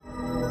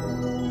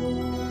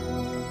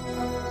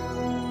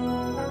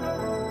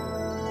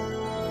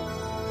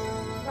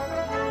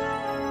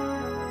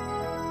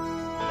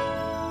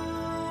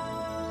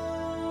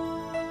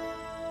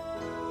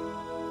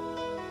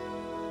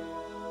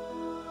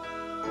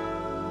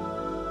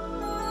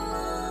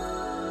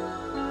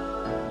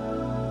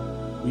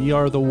We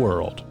are the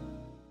world.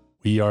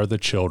 We are the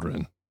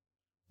children.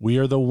 We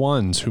are the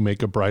ones who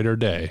make a brighter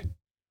day.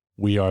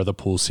 We are the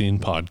Pool Scene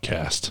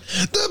Podcast.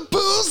 The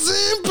Pool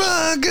Scene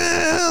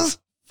Podcast!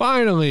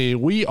 Finally,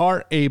 we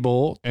are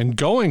able and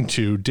going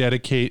to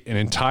dedicate an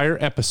entire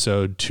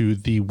episode to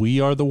the We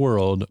Are the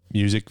World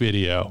music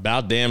video.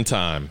 About damn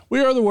time.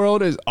 We Are the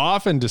World is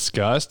often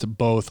discussed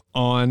both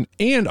on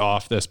and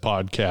off this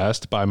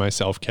podcast by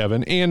myself,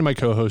 Kevin, and my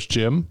co-host,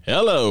 Jim.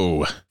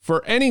 Hello.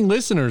 For any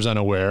listeners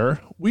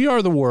unaware, We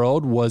Are the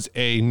World was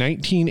a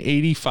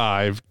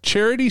 1985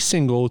 charity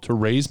single to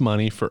raise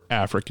money for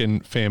African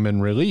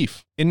famine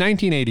relief. In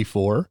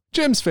 1984,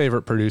 Jim's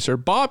favorite producer,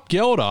 Bob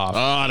Geldof,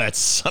 Oh, that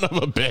son of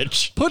a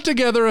bitch. put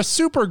together a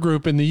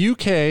supergroup in the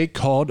UK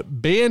called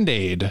Band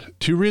Aid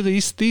to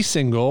release the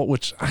single,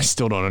 which I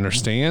still don't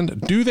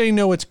understand. Do They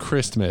Know It's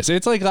Christmas?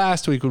 It's like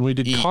last week when we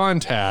did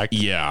Contact.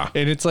 Yeah.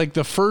 And it's like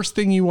the first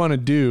thing you want to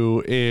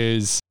do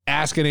is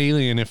ask an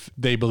alien if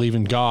they believe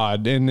in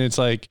God. And it's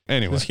like,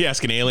 anyway. You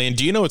ask an alien,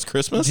 do you know it's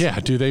Christmas? Yeah.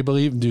 Do you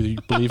believe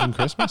in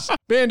Christmas?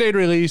 Band-Aid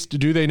released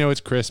Do They Know It's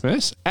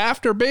Christmas?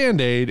 After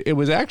Band-Aid, it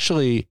was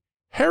actually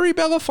Harry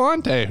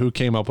Belafonte who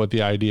came up with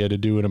the idea to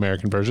do an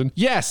American version.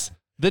 Yes.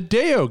 The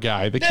Deo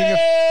guy,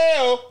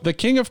 the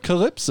king of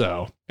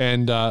Calypso,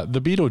 and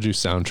the Beetlejuice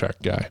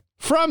soundtrack guy.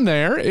 From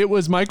there, it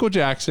was Michael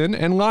Jackson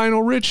and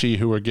Lionel Richie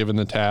who were given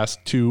the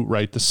task to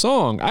write the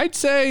song. I'd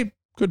say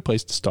good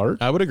place to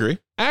start. I would agree.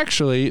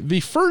 Actually, the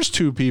first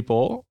two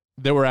people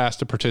that were asked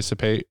to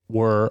participate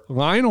were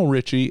Lionel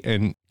Richie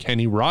and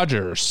Kenny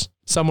Rogers.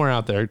 Somewhere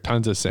out there,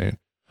 tons of saying,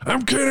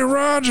 I'm Kenny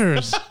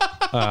Rogers.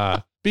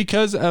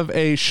 Because of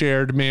a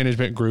shared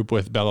management group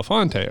with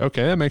Belafonte.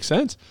 Okay, that makes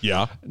sense.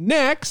 Yeah.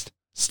 Next,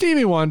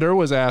 Stevie Wonder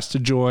was asked to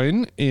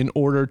join in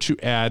order to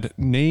add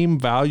name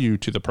value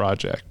to the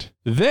project.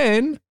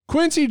 Then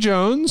Quincy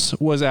Jones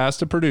was asked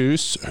to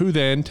produce, who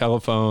then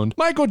telephoned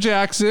Michael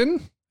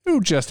Jackson,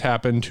 who just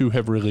happened to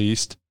have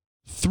released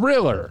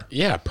Thriller.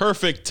 Yeah,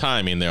 perfect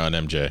timing there on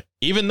MJ.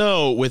 Even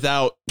though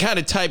without kind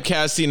of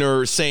typecasting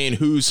or saying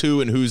who's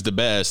who and who's the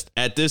best,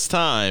 at this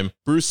time,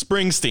 Bruce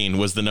Springsteen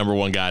was the number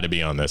one guy to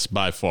be on this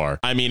by far.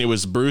 I mean, it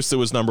was Bruce that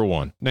was number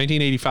one.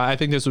 1985, I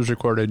think this was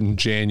recorded in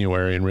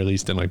January and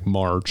released in like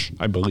March,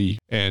 I believe.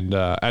 And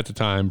at the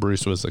time,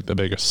 Bruce was like the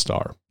biggest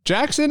star.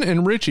 Jackson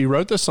and Richie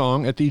wrote the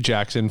song at the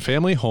Jackson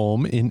family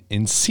home in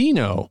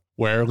Encino,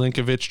 where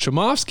Linkovich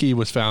Chomovsky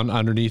was found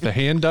underneath a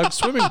hand-dug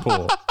swimming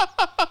pool.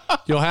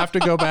 You'll have to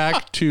go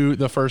back to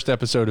the first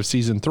episode of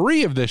season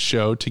 3 of this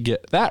show to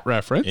get that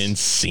reference.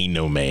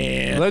 Encino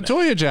Man.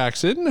 LaToya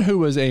Jackson, who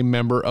was a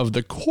member of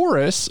the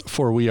chorus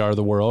for We Are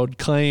the World,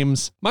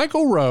 claims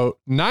Michael wrote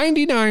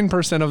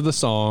 99% of the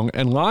song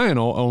and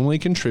Lionel only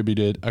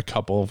contributed a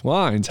couple of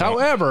lines.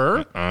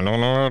 However, I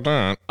don't know about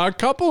that. a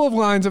couple of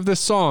lines of this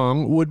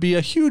song would be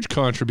a huge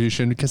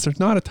contribution because there's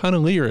not a ton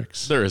of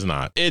lyrics. There is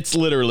not. It's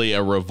literally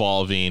a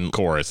revolving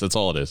chorus. That's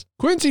all it is.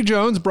 Quincy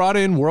Jones brought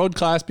in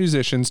world-class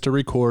musicians to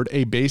record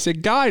a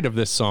basic guide of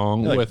this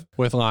song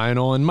with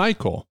Lionel and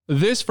Michael.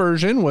 This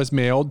version was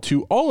mailed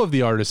to all of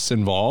the artists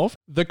involved.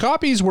 The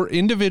copies were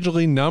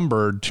individually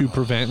numbered to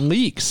prevent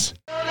leaks.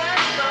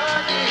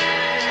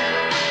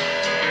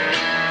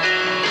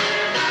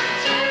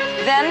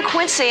 Then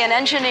Quincy and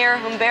engineer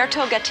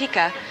Humberto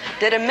Gatica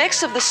did a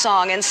mix of the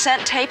song and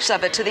sent tapes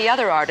of it to the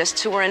other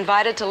artists who were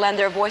invited to lend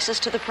their voices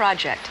to the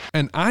project.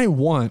 And I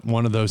want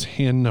one of those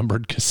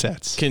hand-numbered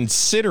cassettes.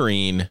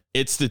 Considering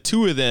it's the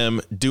two of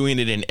them doing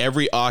it in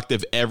every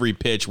octave, every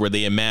pitch, where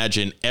they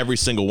imagine every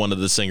single one of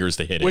the singers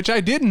to hit it. Which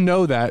I didn't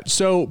know that.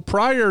 So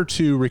prior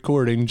to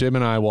recording, Jim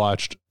and I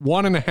watched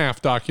 1.5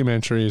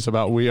 documentaries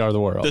about We Are the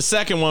World. The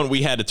second one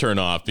we had to turn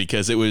off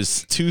because it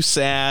was too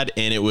sad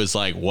and it was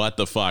like, what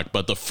the fuck?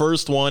 But the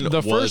first one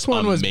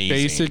was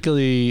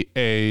basically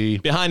a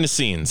behind the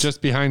scenes,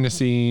 just behind the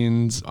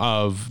scenes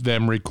of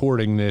them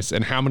recording this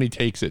and how many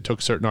takes it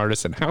took certain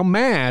artists and how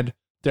mad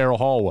Daryl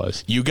Hall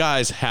was. You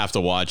guys have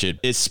to watch it,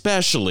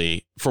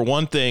 especially for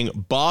one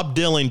thing, Bob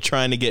Dylan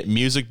trying to get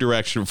music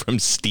direction from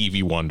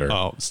Stevie Wonder.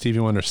 Oh, Stevie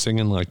Wonder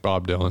singing like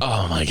Bob Dylan.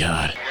 Oh my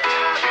God.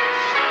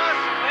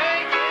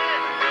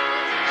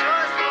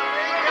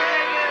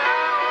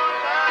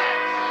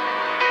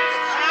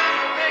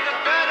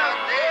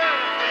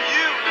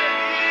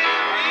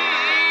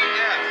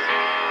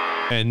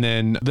 And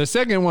then the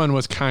second one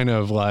was kind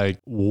of like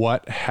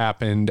what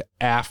happened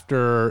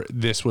after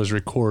this was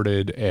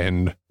recorded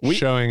and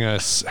showing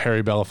us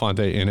Harry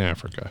Belafonte in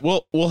Africa.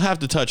 Well, we'll have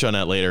to touch on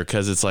that later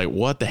because it's like,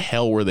 what the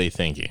hell were they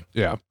thinking?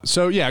 Yeah.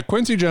 So yeah,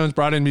 Quincy Jones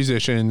brought in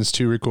musicians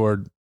to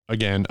record,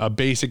 again, a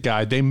basic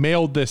guide. They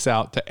mailed this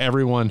out to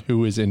everyone who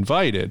was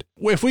invited.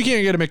 If we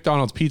can't get a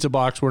McDonald's pizza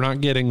box, we're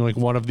not getting like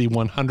one of the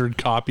 100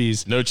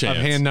 copies no chance.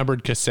 of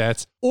hand-numbered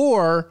cassettes.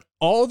 Or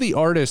all the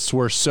artists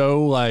were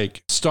so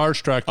like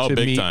starstruck to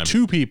meet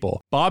two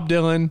people, Bob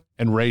Dylan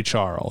and Ray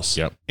Charles.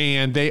 Yep.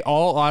 And they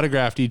all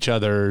autographed each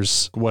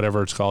other's,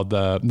 whatever it's called,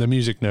 the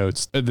music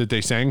notes that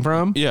they sang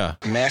from. Yeah.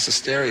 Mass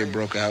hysteria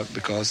broke out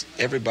because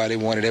everybody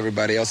wanted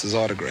everybody else's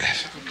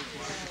autograph.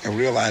 I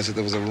realized that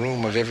there was a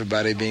room of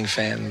everybody being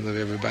fans of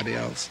everybody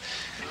else.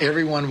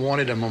 everyone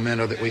wanted a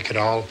memento that we could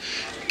all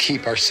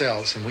keep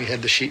ourselves, and we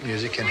had the sheet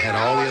music and had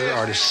all the other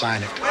artists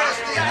sign it.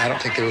 And I don't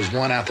think there was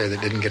one out there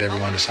that didn't get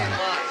everyone to sign it.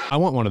 I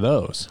want one of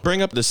those.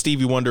 Bring up the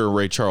Stevie Wonder or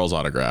Ray Charles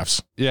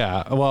autographs.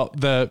 Yeah, well,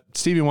 the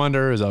Stevie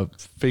Wonder is a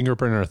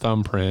fingerprint or a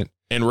thumbprint.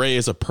 And Ray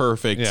is a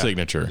perfect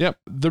signature. Yep.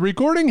 The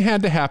recording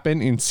had to happen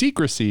in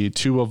secrecy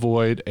to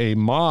avoid a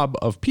mob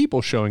of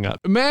people showing up.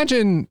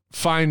 Imagine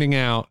finding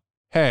out,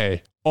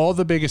 hey, all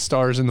the biggest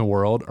stars in the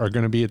world are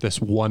going to be at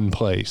this one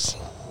place.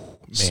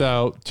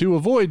 So to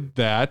avoid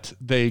that,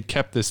 they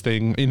kept this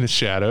thing in the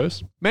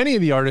shadows. Many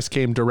of the artists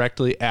came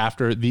directly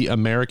after the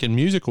American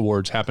Music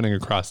Awards happening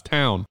across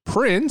town.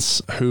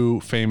 Prince,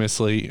 who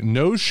famously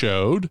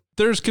no-showed,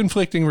 there's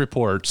conflicting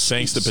reports.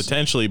 Thanks to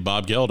potentially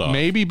Bob Geldof.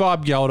 Maybe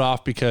Bob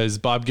Geldof, because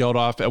Bob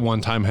Geldof at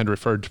one time had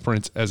referred to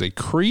Prince as a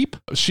creep.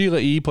 Sheila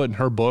E. put in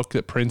her book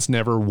that Prince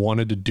never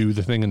wanted to do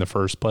the thing in the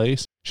first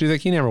place. She's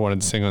like, he never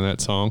wanted to sing on that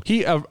song.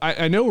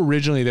 I know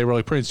originally they were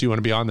like, Prince, do you want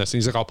to be on this? And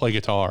he's like, I'll play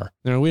guitar.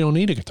 They're like, we don't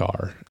need a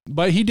guitar.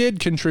 But he did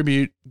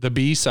contribute. The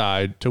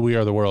B-side to We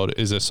Are the World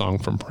is a song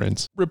from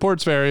Prince.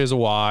 Reports vary as to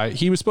why.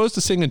 He was supposed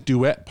to sing a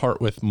duet part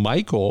with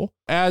Michael.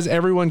 As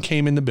everyone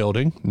came in the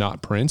building,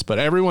 not Prince, but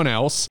everyone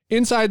else,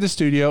 inside the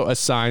studio, a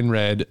sign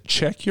read,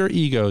 check your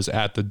egos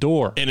at the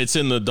door. And it's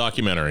in the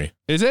documentary.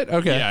 Is it?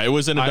 Okay. Yeah, it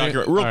was in a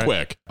documentary. Real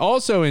quick.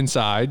 Also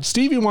inside,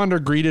 Stevie Wonder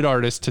greeted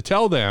artists to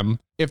tell them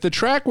if the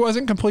track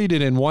wasn't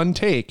completed in one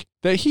take,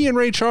 that he and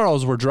Ray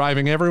Charles were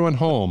driving everyone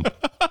home.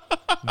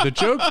 The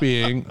joke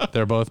being,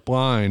 they're both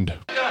blind.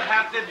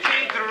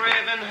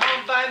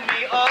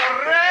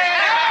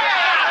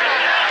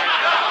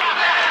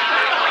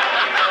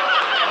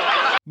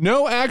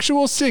 No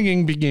actual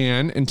singing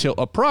began until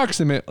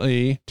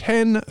approximately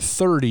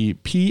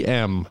 10:30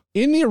 p.m.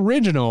 In the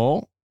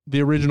original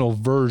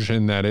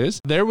version, that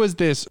is, there was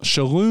this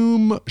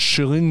Shalom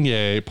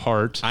Shalinge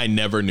part. I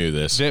never knew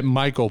this. That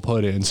Michael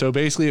put in. So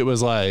basically it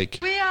was like,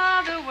 we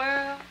are the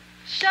world,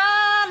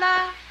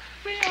 Shala,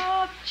 we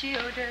are the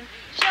children,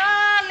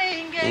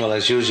 Shalinge. Well,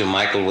 as usual,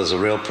 Michael was a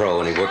real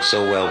pro, and he worked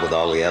so well with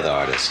all the other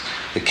artists.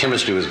 The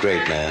chemistry was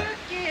great, man.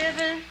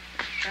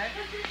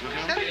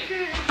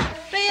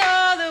 We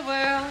are the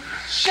world,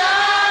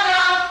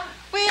 Shala,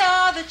 we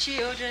are the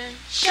children,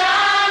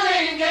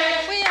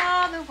 Shalinge. We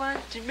are the ones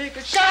to make a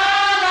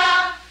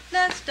Shala.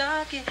 Let's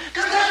start it,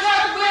 'cause that's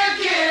what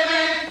we're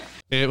giving.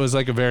 it was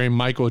like a very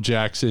Michael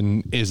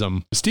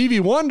Jackson-ism. Stevie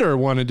Wonder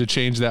wanted to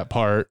change that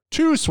part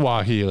to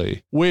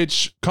Swahili,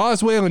 which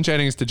caused Waylon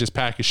Jennings to just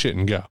pack his shit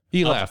and go.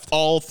 He left.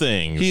 All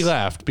things. He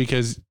left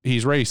because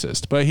he's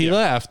racist, but he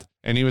left.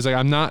 And he was like,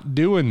 I'm not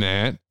doing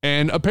that.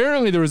 And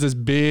apparently there was this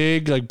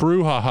big like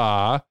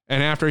brouhaha.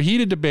 And after a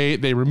heated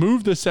debate, they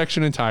removed this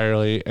section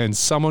entirely and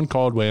someone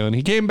called Waylon.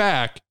 He came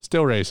back,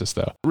 still racist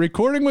though.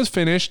 Recording was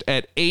finished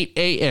at 8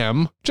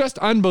 a.m. Just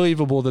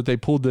unbelievable that they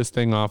pulled this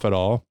thing off at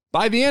all.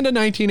 By the end of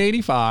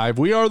 1985,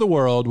 We Are the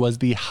World was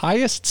the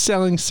highest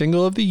selling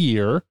single of the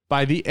year.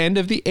 By the end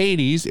of the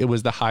 80s, it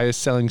was the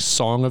highest selling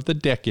song of the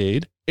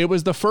decade. It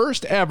was the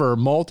first ever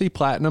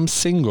multi-platinum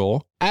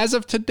single. As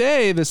of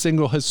today, the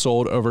single has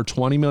sold over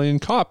 20 million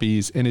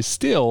copies and is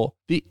still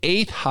the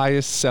 8th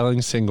highest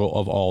selling single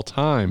of all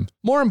time.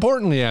 More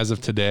importantly, as of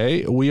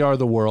today, We Are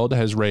the World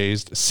has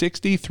raised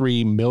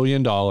 $63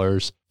 million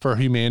for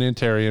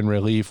humanitarian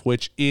relief,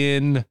 which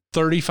in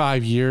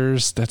 35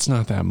 years, that's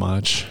not that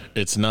much.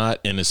 It's not,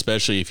 and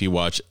especially if you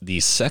watch the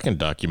second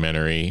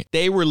documentary,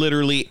 they were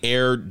literally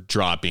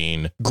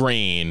airdropping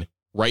grain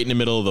right in the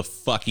middle of the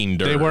fucking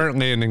dirt. They weren't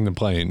landing the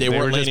plane. They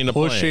weren't landing the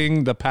plane.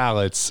 Pushing the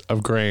pallets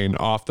of grain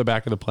off the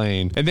back of the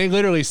plane. And they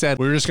literally said,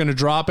 we're just going to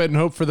drop it and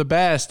hope for the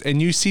best. And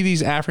you see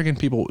these African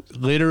people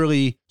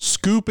literally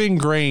scooping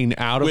grain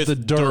out of the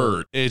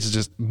dirt. It's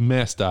just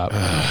messed up.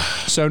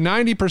 So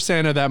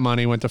 90% of that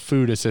money went to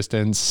food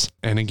assistance.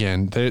 And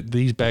again,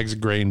 these bags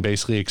of grain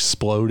basically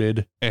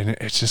exploded. And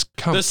it's just...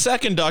 The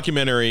second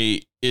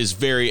documentary is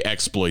very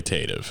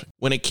exploitative.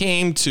 When it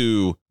came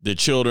to the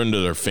children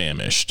that are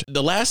famished,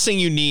 the last thing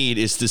you need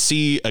is to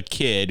see a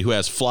kid who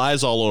has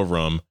flies all over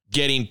him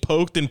getting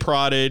poked and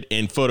prodded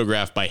and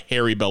photographed by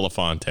Harry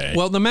Belafonte.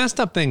 Well, the messed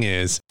up thing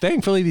is,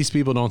 thankfully, these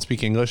people don't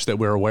speak English that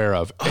we're aware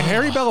of.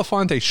 Harry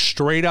Belafonte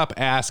straight up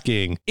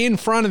asking in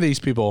front of these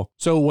people,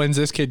 so when's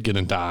this kid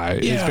gonna die?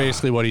 Is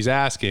basically what he's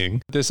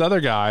asking. This other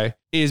guy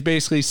is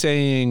basically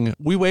saying,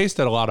 we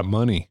wasted a lot of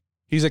money.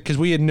 He's like, because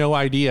we had no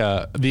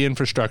idea the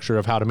infrastructure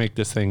of how to make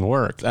this thing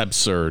work.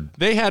 Absurd.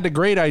 They had a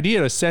great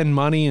idea to send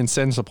money and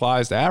send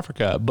supplies to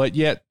Africa, but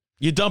yet...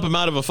 You dump him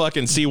out of a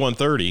fucking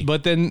C-130.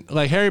 But then,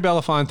 like, Harry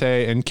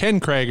Belafonte and Ken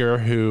Krager,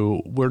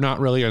 who we're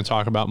not really going to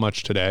talk about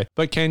much today,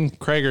 but Ken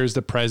Krager is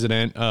the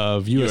president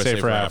of USA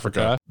for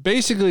Africa.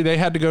 Basically, they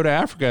had to go to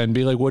Africa and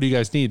be like, what do you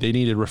guys need? They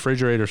needed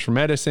refrigerators for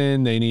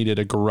medicine. They needed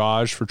a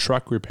garage for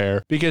truck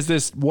repair. Because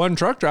this one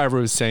truck driver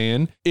was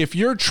saying, if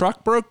your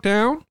truck broke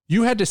down,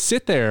 You had to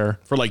sit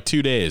there for like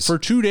 2 days. for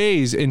 2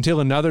 days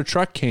until another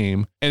truck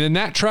came. And then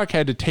that truck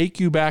had to take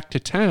you back to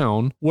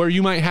town, where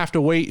you might have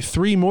to wait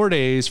 3 more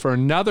days for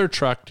another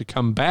truck to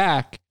come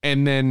back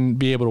and then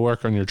be able to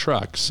work on your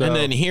truck. So, and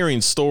then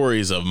hearing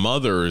stories of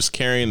mothers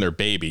carrying their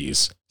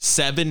babies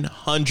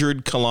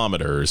 700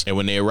 kilometers. And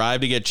when they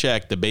arrive to get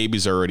checked, the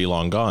babies are already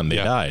long gone. They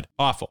died.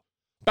 Awful.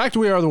 Back to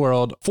We Are the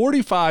World.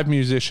 45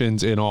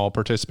 musicians in all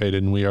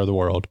participated in We Are the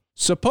World,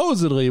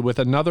 supposedly with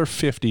another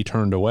 50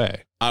 turned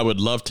away. I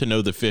would love to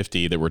know the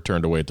 50 that were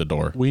turned away at the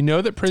door. We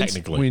know that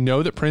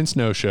Prince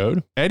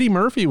no-showed. Eddie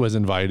Murphy was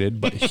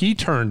invited, but he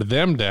turned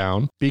them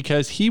down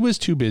because he was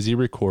too busy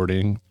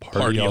recording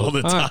Party All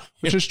the Time,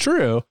 which is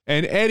true.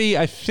 And Eddie,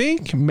 I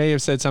think, may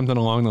have said something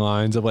along the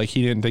lines of like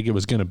he didn't think it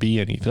was going to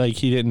be anything. Like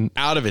he didn't.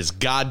 Out of his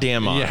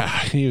goddamn mind. Yeah,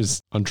 he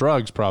was on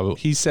drugs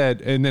probably. He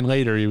said, and then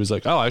later he was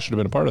like, oh, I should have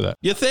been a part of that.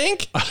 You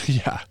think?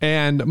 Yeah.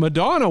 And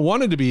Madonna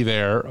wanted to be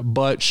there,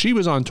 but she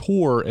was on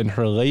tour and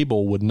her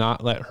label would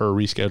not let her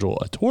reschedule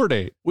a tour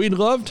date. We'd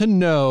love to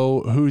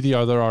know who the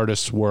other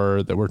artists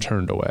were that were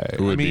turned away.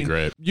 It would be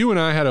great. You and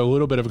I had a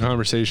little bit of a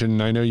conversation.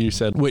 I know you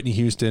said Whitney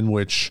Houston,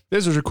 which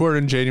this was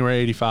recorded in January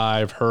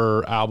 85.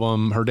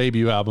 Her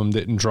debut album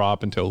didn't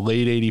drop until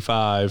late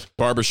 85.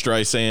 Barbra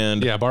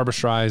Streisand. Yeah, Barbra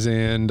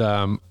Streisand.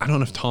 I don't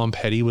know if Tom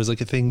Petty was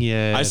like a thing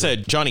yet. I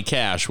said Johnny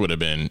Cash would have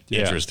been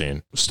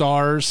interesting.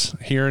 Stars,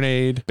 Hearing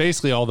Aid.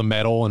 Basically all the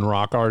metal and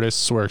rock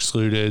artists were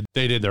excluded.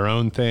 They did their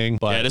own thing.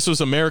 But yeah, this was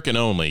American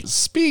only.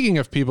 Speaking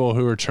of people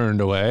who were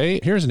turned away,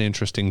 here's an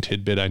interesting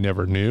tidbit I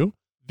never knew.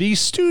 The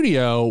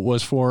studio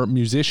was for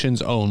musicians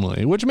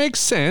only, which makes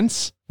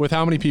sense with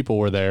how many people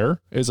were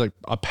there. It was like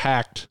a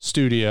packed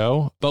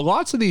studio, but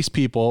lots of these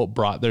people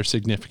brought their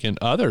significant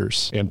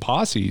others and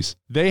posses.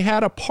 They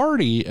had a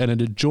party at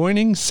an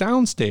adjoining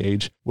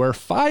soundstage where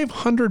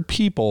 500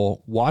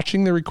 people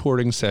watching the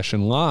recording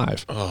session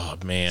live. Oh,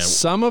 man.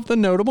 Some of the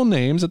notable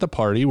names at the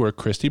party were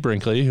Christy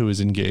Brinkley, who was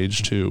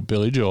engaged to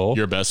Billy Joel.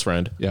 Your best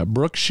friend. Yeah,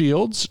 Brooke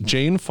Shields,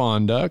 Jane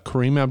Fonda,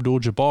 Kareem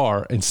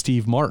Abdul-Jabbar, and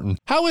Steve Martin.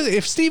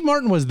 If Steve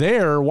Martin was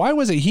there, why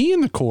wasn't he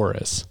in the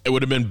chorus? It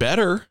would have been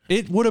better.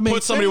 It would have made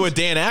Put somebody with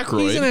Dan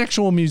Aykroyd. He's an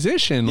actual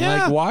musician.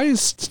 Yeah. Like, why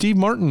is Steve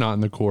Martin not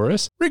in the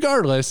chorus?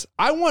 Regardless,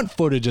 I want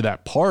footage of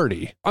that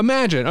party.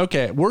 Imagine,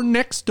 okay, we're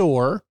next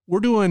door. We're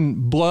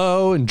doing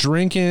blow and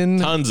drinking.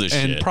 Tons of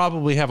and shit.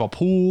 Probably have a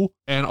pool.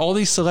 And all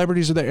these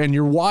celebrities are there. And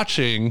you're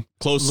watching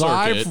closed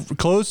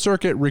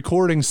circuit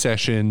recording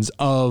sessions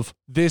of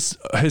this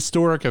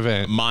historic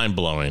event. Mind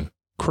blowing.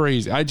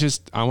 Crazy.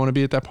 I want to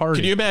be at that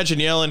party. Can you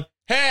imagine yelling,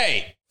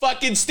 hey,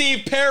 fucking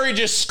Steve Perry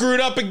just screwed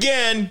up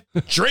again.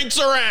 Drinks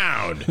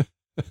around.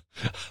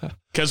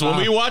 Because when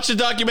we watched the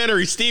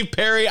documentary, Steve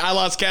Perry, I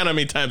lost count how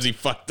many times he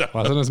fucked up.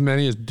 Wasn't as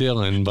many as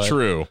Dylan, but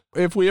true.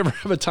 If we ever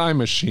have a time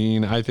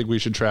machine, I think we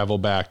should travel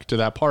back to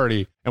that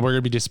party, and we're going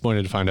to be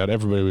disappointed to find out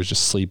everybody was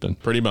just sleeping.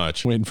 Pretty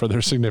much. Waiting for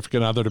their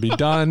significant other to be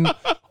done.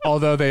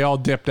 Although they all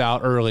dipped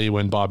out early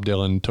when Bob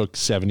Dylan took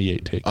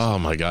 78 takes. Oh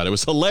my God. It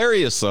was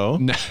hilarious though.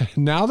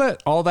 Now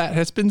that all that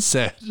has been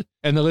said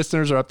and the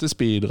listeners are up to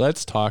speed,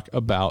 let's talk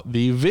about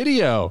the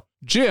video.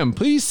 Jim,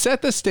 please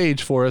set the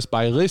stage for us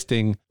by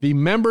listing the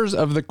members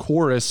of the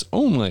chorus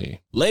only.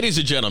 Ladies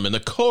and gentlemen, the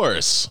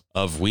chorus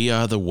of We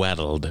Are the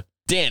World.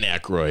 Dan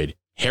Aykroyd,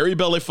 Harry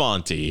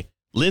Belafonte,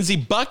 Lindsey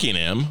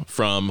Buckingham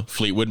from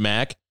Fleetwood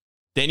Mac.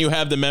 Then you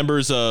have the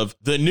members of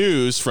The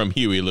News from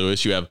Huey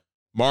Lewis. You have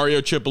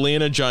Mario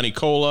Cipollina, Johnny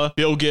Cola,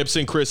 Bill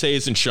Gibson, Chris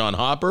Hayes, and Sean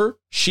Hopper.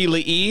 Sheila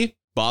E.,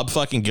 Bob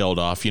fucking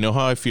Geldof. You know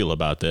how I feel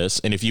about this.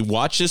 And if you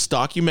watch this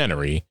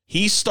documentary,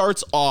 he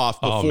starts off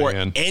before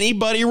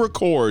anybody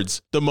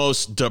records the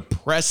most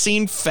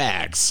depressing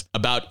facts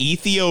about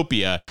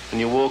Ethiopia. When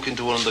you walk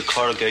into one of the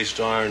corrugated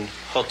iron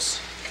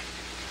huts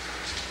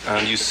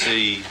and you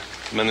see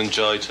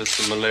meningitis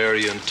and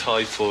malaria and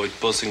typhoid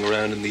buzzing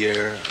around in the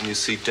air, and you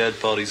see dead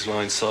bodies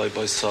lying side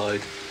by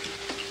side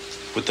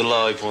with the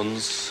live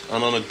ones,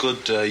 and on a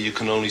good day you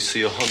can only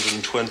see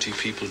 120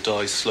 people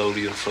die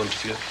slowly in front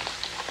of you.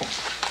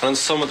 And in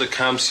some of the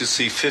camps you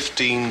see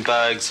 15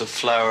 bags of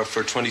flour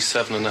for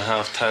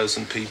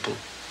 27,500 people.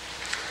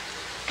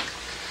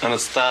 And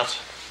it's that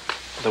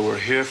we're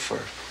here for.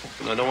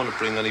 And I don't want to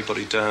bring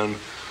anybody down,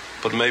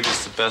 but maybe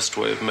it's the best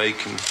way of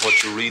making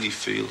what you really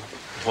feel,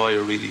 why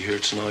you're really here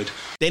tonight.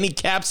 Then he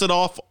caps it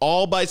off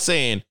all by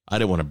saying, I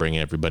didn't want to bring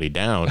everybody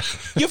down.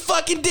 You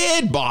fucking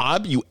did,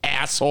 Bob, you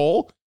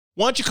asshole.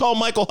 Why don't you call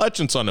Michael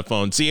Hutchence on the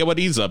phone, see what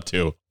he's up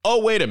to?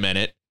 Oh, wait a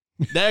minute.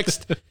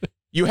 Next,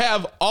 you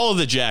have all of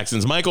the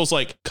Jacksons. Michael's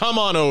like, come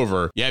on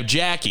over. You have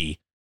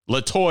Jackie,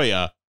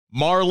 LaToya,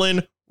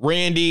 Marlon,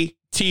 Randy,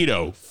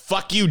 Tito.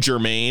 Fuck you,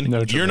 Jermaine.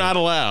 No, Jermaine. You're not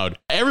allowed.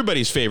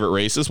 Everybody's favorite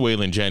racist,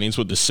 Waylon Jennings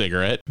with the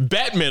cigarette.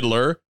 Bette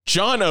Midler.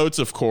 John Oates,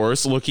 of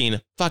course, looking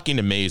fucking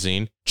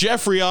amazing.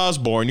 Jeffrey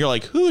Osborne. You're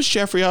like, who is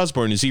Jeffrey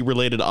Osborne? Is he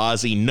related to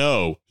Ozzy?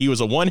 No. He was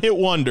a one-hit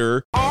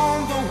wonder.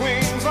 On the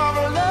wings of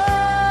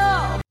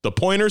love. The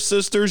Pointer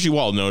Sisters. You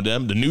all know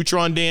them. The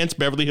Neutron Dance,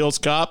 Beverly Hills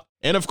Cop.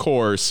 And of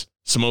course,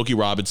 Smokey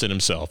Robinson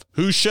himself,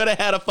 who should have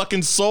had a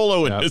fucking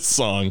solo in this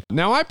song.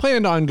 Now, I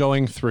planned on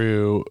going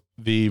through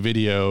the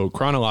video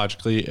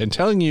chronologically and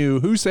telling you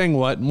who sang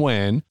what and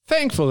when.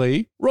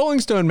 Thankfully, Rolling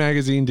Stone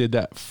magazine did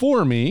that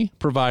for me,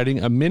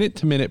 providing a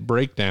minute-to-minute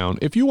breakdown.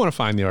 If you want to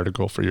find the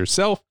article for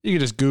yourself, you can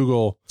just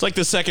Google. It's like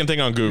the second thing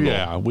on Google.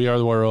 Yeah, We Are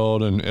the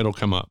World, and it'll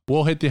come up.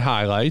 We'll hit the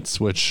highlights,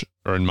 which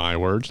are in my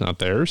words, not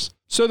theirs.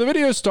 So the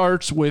video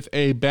starts with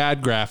a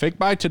bad graphic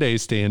by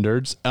today's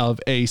standards of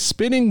a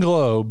spinning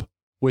globe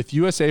with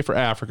USA for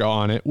Africa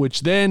on it,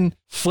 which then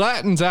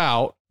flattens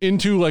out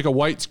into like a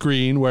white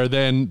screen where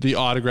then the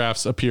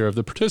autographs appear of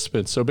the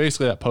participants. So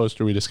basically that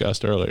poster we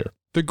discussed earlier.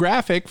 The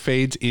graphic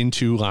fades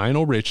into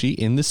Lionel Richie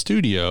in the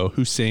studio,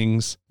 who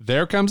sings,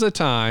 "There Comes a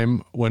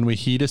Time When We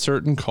Heed a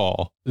Certain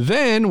Call."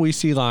 Then we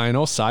see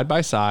Lionel side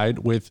by side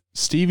with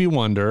Stevie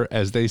Wonder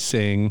as they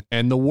sing,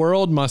 "And the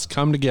World Must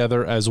Come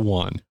Together as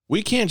One."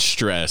 We can't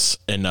stress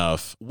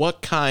enough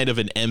what kind of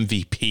an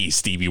MVP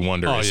Stevie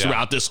Wonder is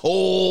throughout this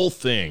whole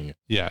thing.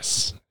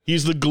 Yes.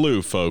 He's the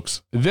glue,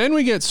 folks. Then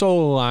we get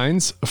solo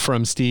lines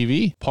from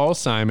Stevie, Paul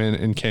Simon,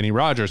 and Kenny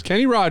Rogers.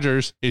 Kenny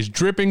Rogers is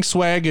dripping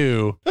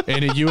swagoo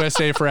in a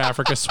USA for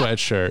Africa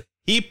sweatshirt.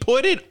 He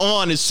put it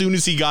on as soon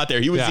as he got there.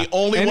 He was the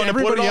only one to put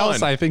it on. And everybody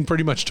else, I think,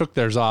 pretty much took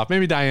theirs off.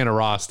 Maybe Diana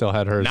Ross still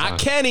had hers on. Not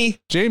Kenny.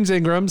 James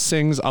Ingram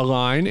sings a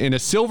line in a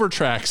silver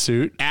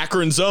tracksuit.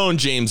 Akron's own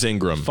James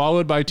Ingram.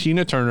 Followed by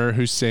Tina Turner,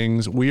 who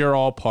sings, "We Are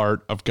All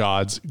Part of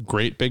God's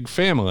Great Big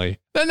Family."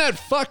 Then that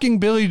fucking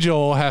Billy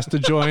Joel has to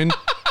join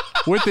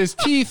with his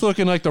teeth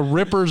looking like the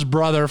Ripper's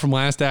brother from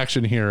Last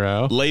Action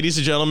Hero. Ladies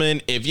and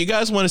gentlemen, if you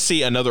guys want to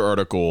see another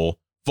article,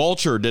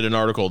 Vulture did an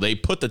article. They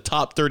put the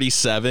top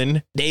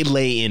 37. They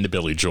lay into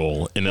Billy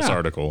Joel in this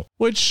article.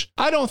 Which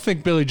I don't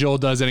think Billy Joel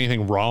does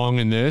anything wrong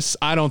in this.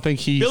 I don't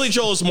think Billy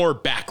Joel is more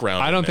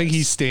background. I don't think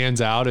he stands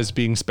out as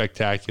being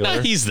spectacular.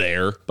 Nah, he's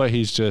there. But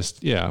he's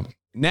just,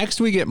 Next,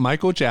 we get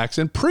Michael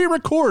Jackson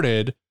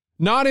pre-recorded,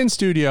 not in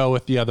studio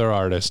with the other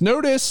artists.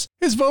 Notice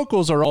his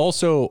vocals are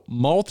also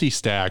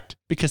multi-stacked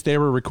because they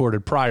were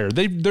recorded prior.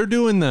 They're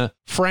doing the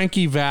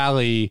Frankie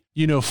Valli,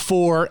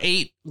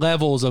 8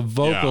 levels of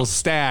vocals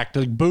stacked,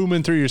 like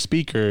booming through your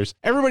speakers.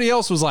 Everybody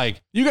else was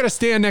like, you got to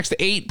stand next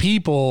to 8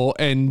 people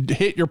and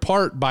hit your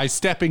part by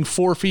stepping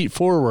 4 feet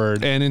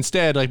forward. And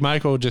instead, like,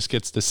 Michael just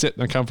gets to sit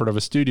in the comfort of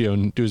a studio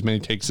and do as many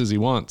takes as he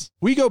wants.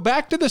 We go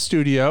back to the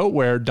studio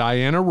where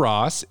Diana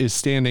Ross is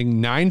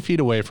standing 9 feet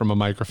away from a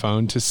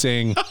microphone to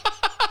sing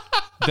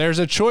 "There's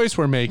a Choice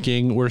We're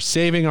Making. We're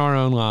Saving Our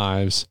Own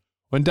Lives."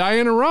 When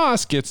Diana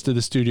Ross gets to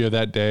the studio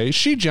that day,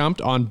 she jumped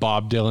on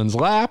Bob Dylan's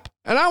lap.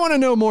 And I want to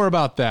know more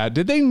about that.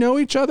 Did they know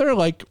each other?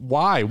 Like,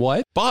 why?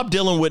 What? Bob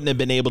Dylan wouldn't have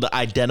been able to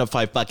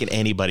identify fucking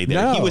anybody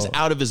there. No. He was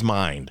out of his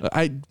mind.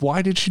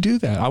 Why did she do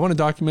that? I want a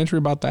documentary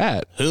about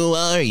that. Who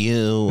are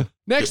you?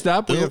 Next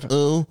up, we have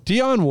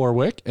Dionne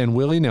Warwick and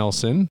Willie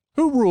Nelson,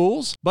 who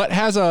rules, but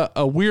has a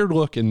weird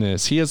look in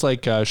this. He has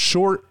like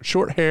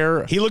short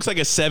hair. He looks like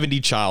a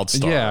 70s child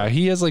star. Yeah,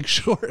 he has like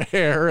short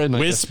hair and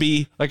like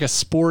wispy, like a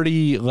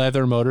sporty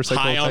leather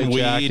motorcycle high on weed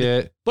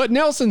jacket. But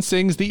Nelson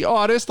sings the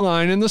oddest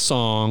line in the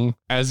song,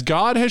 "As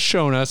God has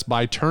shown us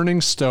by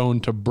turning stone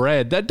to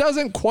bread." That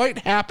doesn't quite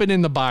happen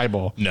in the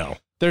Bible. No.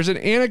 There's an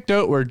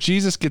anecdote where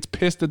Jesus gets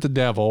pissed at the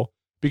devil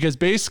because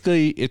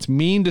basically it's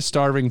mean to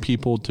starving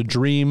people to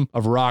dream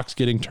of rocks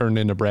getting turned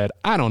into bread.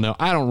 I don't know.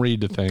 I don't read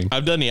the thing.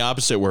 I've done the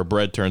opposite where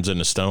bread turns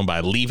into stone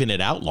by leaving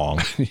it out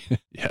long.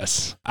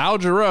 Yes. Al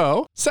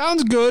Jarreau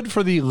sounds good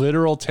for the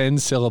literal 10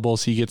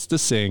 syllables he gets to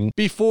sing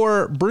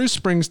before Bruce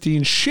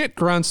Springsteen shit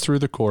grunts through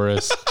the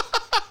chorus,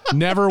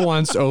 never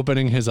once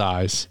opening his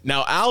eyes.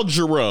 Now, Al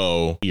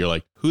Jarreau, you're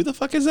like, who the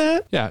fuck is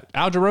that? Yeah,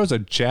 Al Jarreau's a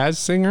jazz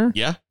singer.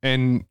 Yeah.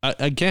 And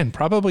again,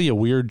 probably a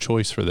weird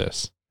choice for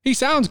this. He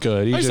sounds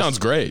good. He sounds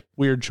great.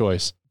 Weird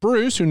choice.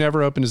 Bruce, who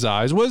never opened his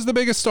eyes, was the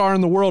biggest star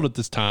in the world at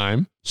this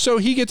time, so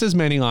he gets as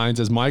many lines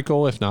as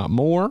Michael, if not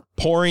more.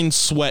 Pouring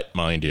sweat,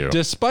 mind you.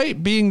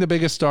 Despite being the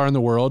biggest star in the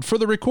world, for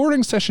the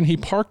recording session, he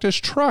parked his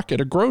truck at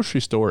a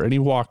grocery store and he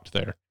walked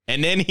there.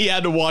 And then he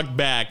had to walk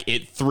back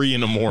at 3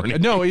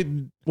 a.m. No,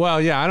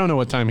 I don't know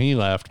what time he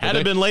left. Had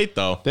it been late,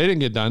 though. They didn't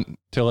get done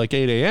till like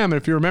 8 a.m.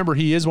 And if you remember,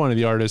 he is one of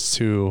the artists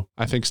who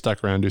I think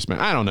stuck around Deuce Man.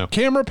 I don't know.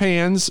 Camera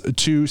pans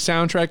to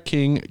soundtrack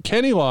king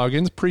Kenny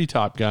Loggins,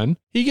 pre-Top Gun.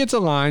 He gets a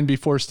line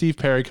before Steve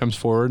Perry comes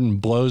forward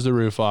and blows the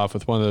roof off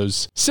with one of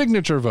those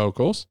signature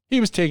vocals. He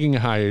was taking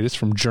a hiatus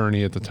from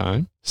Journey at the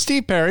time.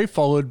 Steve Perry,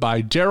 followed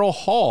by Daryl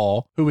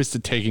Hall, who was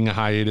taking a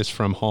hiatus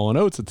from Hall &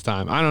 Oates at the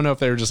time. I don't know if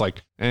they were just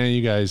like,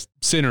 you guys,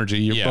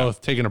 synergy. You're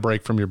both taking a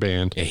break from your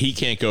band. Yeah, he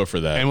can't go for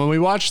that. And when we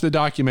watched the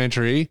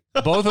documentary,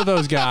 both of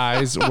those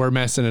guys were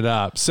messing it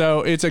up.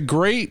 So it's a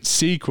great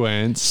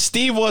sequence.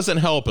 Steve wasn't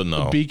helping,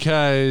 though.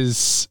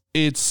 Because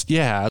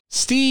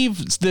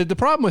Steve, the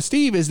problem with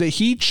Steve is that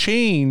he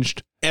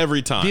changed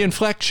every time the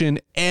inflection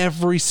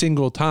every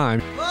single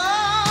time.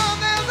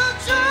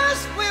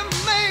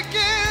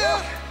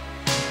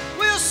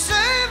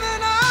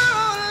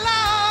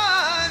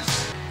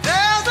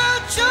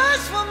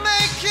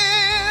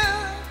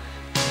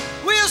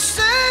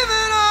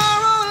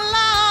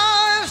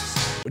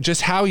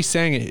 just how he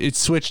sang it, it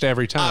switched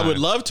every time. I would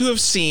love to have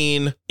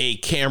seen a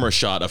camera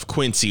shot of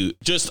Quincy,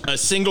 just a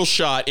single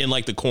shot in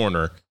like the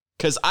corner.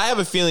 Because I have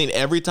a feeling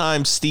every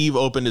time Steve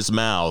opened his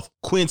mouth,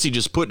 Quincy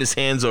just putting his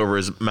hands over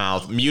his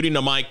mouth, muting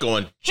the mic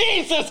going,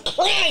 Jesus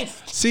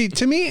Christ! See,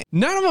 to me,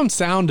 none of them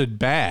sounded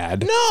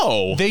bad.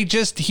 No.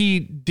 He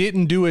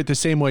didn't do it the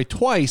same way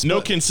twice.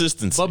 No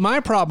consistency. But my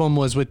problem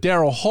was with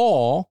Daryl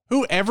Hall,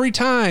 who every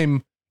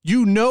time,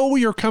 you know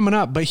you're coming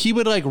up, but he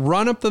would like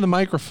run up to the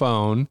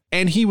microphone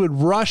and he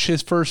would rush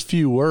his first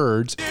few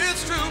words.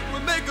 It's true, we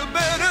make a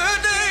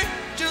better day,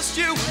 just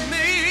you and me.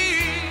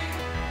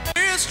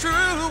 It's true,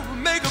 we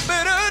make a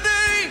better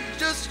day,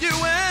 just you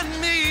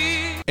and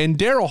me. And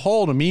Daryl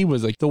Hall to me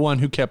was like the one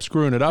who kept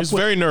screwing it up. He's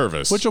very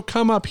nervous. Which will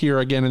come up here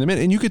again in a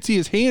minute. And you could see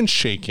his hands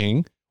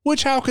shaking,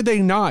 which how could they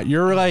not?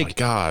 You're like, my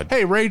God.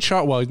 Hey, Ray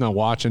Charles. Well, he's not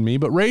watching me,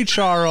 but Ray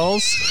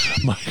Charles,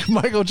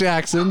 Michael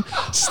Jackson,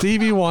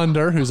 Stevie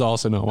Wonder, who's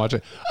also not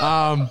watching,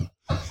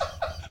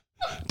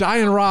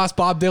 Diane Ross,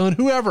 Bob Dylan,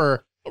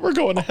 whoever. We're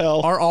going to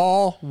hell. Are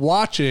all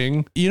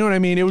watching. You know what I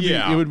mean? It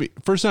would be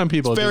for some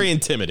people. It's very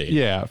intimidating.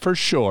 Yeah, for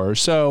sure.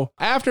 So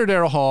after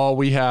Daryl Hall,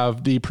 we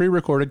have the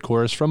pre-recorded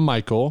chorus from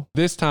Michael.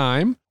 This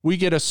time we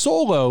get a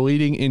solo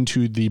leading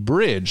into the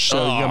bridge.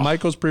 So you got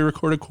Michael's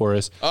pre-recorded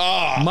chorus,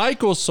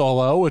 Michael's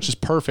solo, which is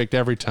perfect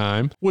every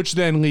time, which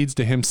then leads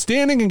to him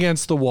standing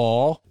against the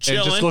wall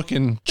and just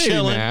looking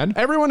mad.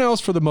 Everyone else,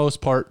 for the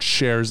most part,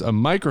 shares a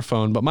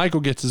microphone, but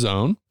Michael gets his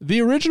own. The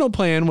original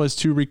plan was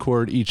to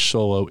record each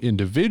solo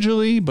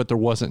individually, but there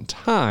wasn't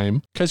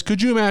time. Because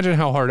could you imagine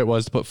how hard it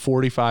was to put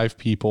 45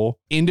 people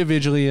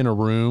individually in a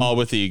room? All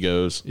with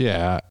egos.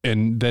 Yeah,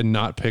 and then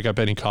not pick up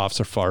any coughs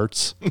or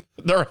farts.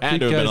 There had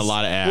to have been a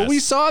lot of ass. Well, we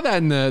saw that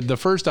in the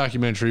first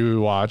documentary we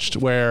watched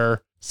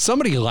where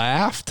somebody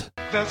laughed.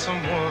 That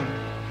someone,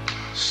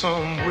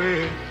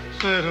 somewhere,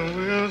 said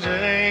we'll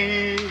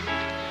say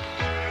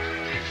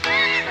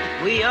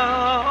we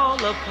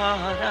all a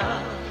part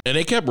of. And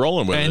they kept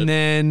rolling with it. And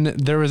then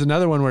there was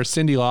another one where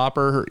Cyndi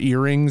Lauper, her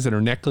earrings and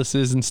her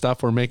necklaces and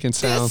stuff were making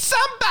sounds.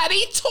 There's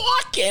somebody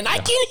talking. I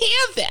can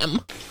hear them.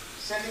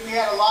 Cyndi, we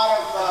had a lot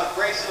of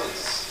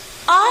bracelets.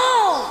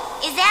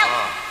 Oh, is that?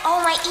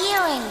 Oh, my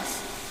earrings.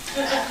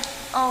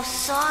 Oh,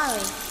 sorry.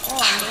 Oh,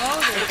 I'm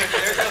loaded.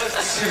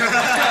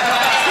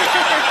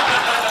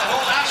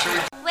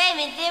 Wait a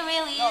minute, there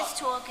really is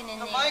talking in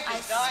there. The mic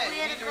is dying.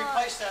 You need to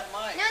replace that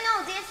mic.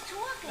 No, there's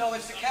talking. No,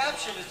 it's the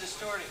caption is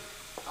distorting.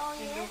 Oh,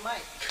 yeah? New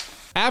mic.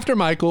 After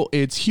Michael,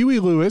 it's Huey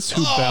Lewis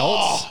who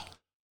belts.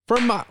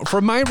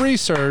 From my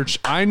research,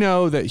 I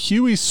know that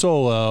Huey's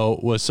solo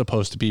was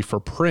supposed to be for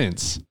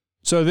Prince.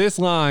 So this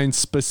line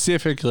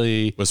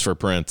specifically was for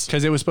Prince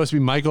because it was supposed to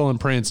be Michael and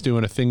Prince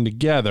doing a thing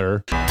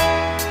together. When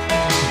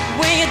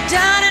you're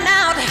down and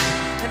out,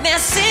 and there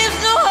seems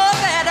no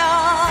hope at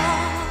all.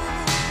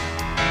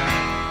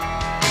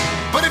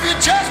 But if you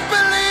just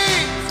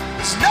believe,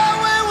 there's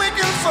nowhere we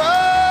can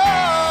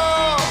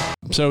fall.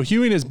 So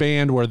Huey and his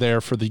band were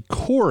there for the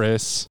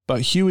chorus,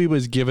 but Huey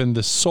was given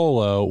the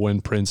solo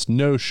when Prince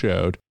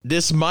no-showed.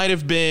 This might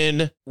have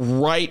been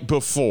right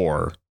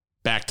before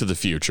Back to the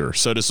Future.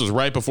 So this was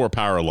right before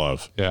Power of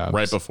Love. Yeah.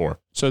 Right before.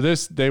 So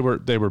they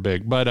were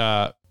big.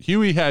 But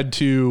Huey had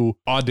to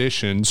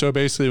audition. So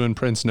basically when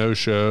Prince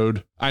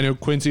no-showed, I know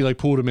Quincy like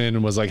pulled him in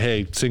and was like,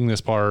 hey, sing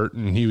this part.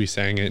 And Huey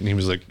sang it and he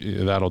was like,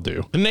 yeah, that'll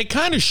do. And they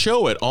kind of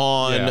show it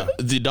on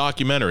the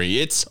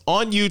documentary. It's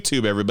on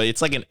YouTube, everybody.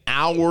 It's like an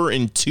hour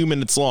and 2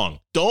 minutes long.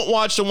 Don't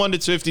watch the one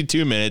that's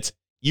 52 minutes.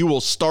 You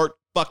will start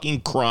fucking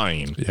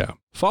crying. Yeah.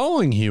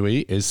 Following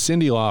Huey is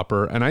Cyndi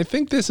Lauper, and I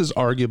think this is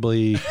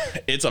arguably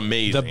it's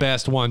amazing. The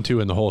best one too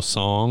in the whole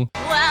song.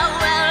 Well,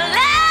 let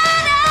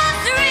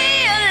us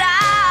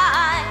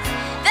realize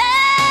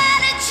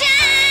that a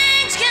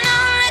change can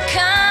only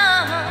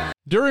come.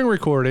 During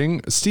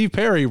recording, Steve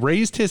Perry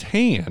raised his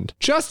hand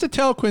just to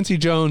tell Quincy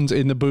Jones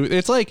in the booth.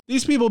 It's like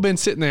these people have been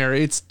sitting there.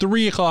 It's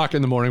 3 o'clock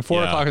in the morning,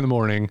 4 o'clock in the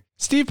morning.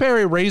 Steve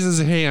Perry raises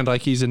his hand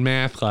like he's in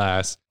math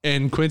class,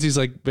 and Quincy's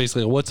like,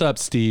 basically, what's up,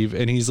 Steve?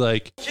 And he's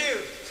like, Cute.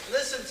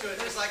 Listen to it.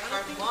 There's like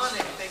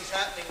harmonic things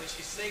happening when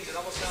she sings. It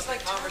almost sounds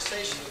like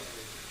conversation.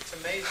 It's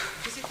amazing.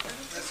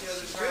 That's the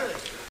other really.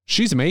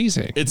 She's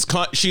amazing.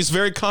 She's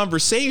very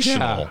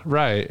conversational. Yeah,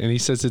 right. And he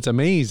says it's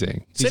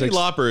amazing. Cyndi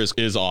Lauper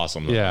is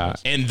awesome. Though. Yeah.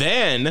 And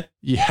then.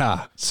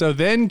 Yeah. So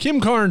then Kim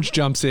Carnes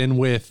jumps in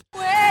with.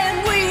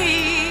 When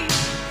we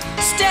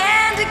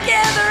stand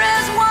together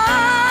as one.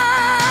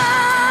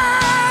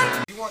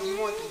 You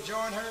want to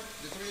join her?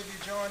 The three of you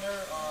join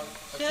her on.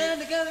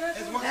 Stand together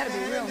as one. That'd be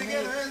real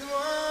together neat. as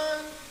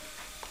one.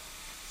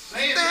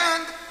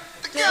 Stand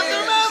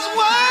together as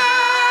one.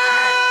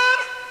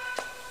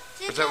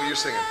 Is that what you're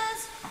singing?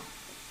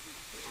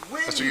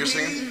 That's what you're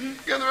singing?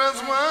 Together as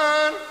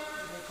one.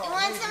 You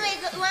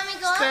want me to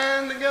go?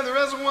 Stand together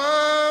as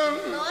one.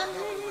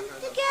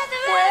 Together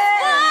as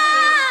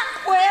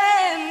one.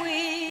 When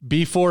we.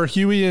 Before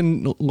Huey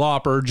and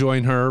Lauper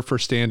join her for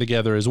Stand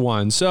Together as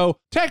One. So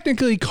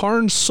technically,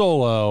 Carnes'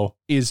 solo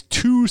is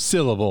 2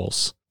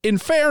 syllables. In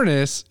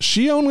fairness,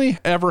 she only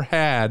ever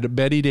had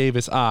Betty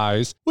Davis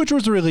Eyes, which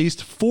was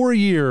released 4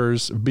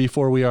 years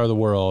before We Are the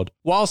World,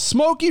 while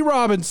Smokey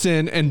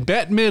Robinson and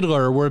Bette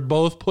Midler were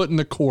both put in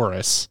the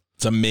chorus.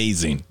 It's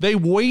amazing. They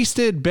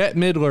wasted Bette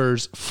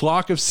Midler's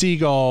Flock of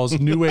Seagulls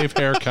new wave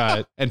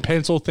haircut and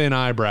pencil thin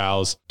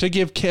eyebrows to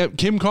give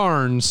Kim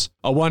Carnes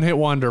a one-hit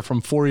wonder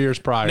from 4 years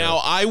prior.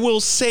 Now, I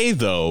will say,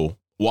 though,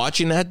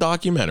 watching that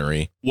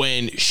documentary,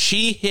 when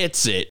she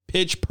hits it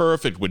pitch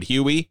perfect with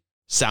Huey,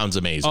 sounds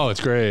amazing. Oh, it's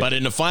great. But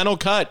in the final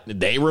cut,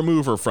 they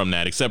remove her from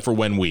that, except for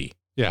When We.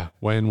 Yeah,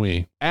 When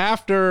We.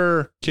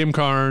 After Kim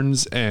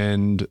Carnes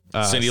and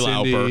Cyndi Cindy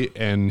Lauper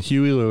and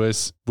Huey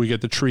Lewis, we get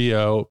the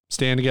trio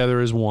stand together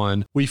as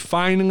one. We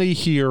finally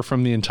hear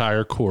from the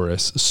entire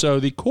chorus.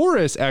 So the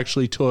chorus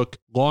actually took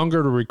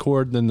longer to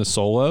record than the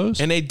solos.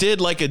 And they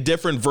did like a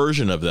different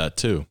version of that,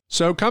 too.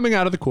 So coming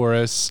out of the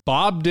chorus,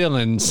 Bob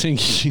Dylan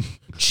singing...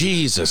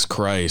 Jesus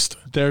Christ.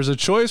 There's a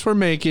choice we're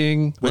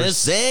making. We're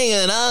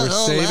saving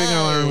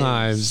our own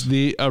lives.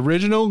 The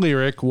original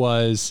lyric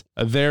was,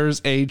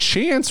 there's a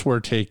chance we're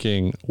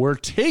taking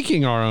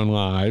our own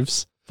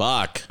lives.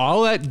 Fuck. I'll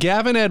let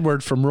Gavin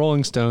Edwards from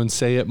Rolling Stone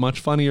say it much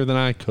funnier than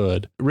I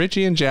could.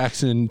 Richie and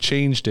Jackson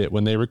changed it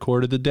when they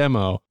recorded the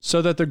demo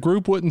so that the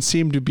group wouldn't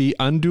seem to be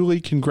unduly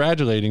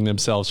congratulating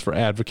themselves for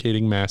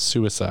advocating mass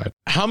suicide.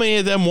 How many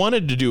of them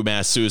wanted to do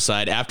mass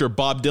suicide after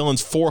Bob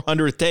Dylan's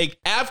 400th take,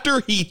 after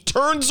he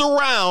turns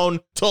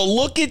around to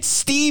look at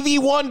Stevie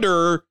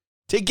Wonder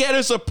to get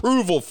his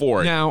approval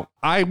for it? Now,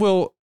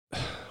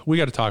 we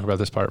got to talk about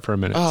this part for a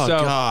minute. Oh,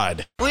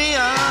 God. We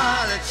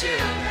are the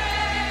children.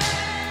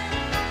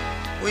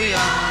 We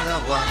are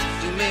the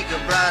ones to make a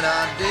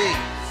brighter day.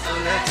 So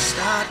let's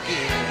start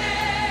giving.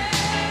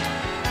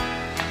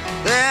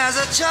 There's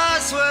a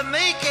choice we're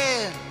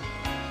making.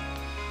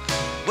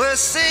 We're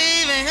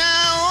saving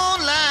our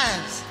own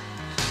lives.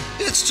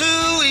 It's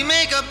true, we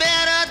make a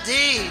better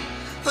day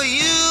for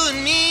you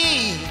and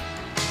me.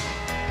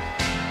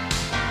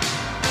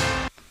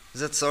 Is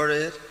that sort of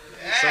it?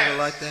 Sort of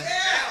like that?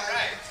 Yeah,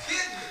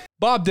 right.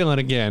 Bob Dylan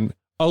again.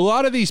 A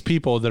lot of these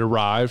people that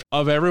arrived,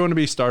 of everyone to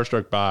be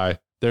starstruck by,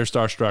 they're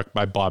starstruck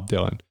by Bob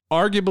Dylan.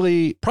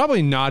 Arguably,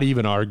 probably not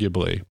even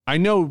arguably. I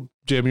know,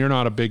 Jim, you're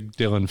not a big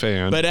Dylan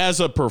fan. But as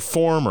a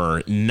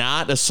performer,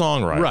 not a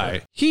songwriter.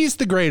 Right. He's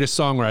the greatest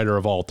songwriter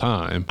of all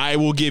time. I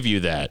will give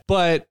you that.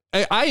 But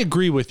I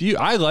agree with you.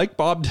 I like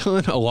Bob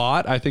Dylan a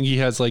lot. I think he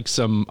has like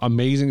some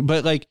amazing,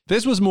 but like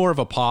this was more of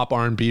a pop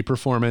R&B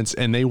performance,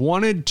 and they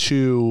wanted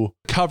to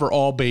cover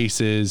all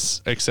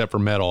bases except for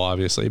metal,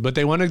 obviously, but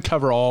they wanted to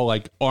cover all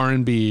like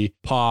R&B,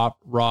 pop,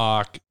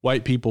 rock,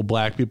 white people,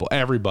 black people,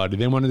 everybody.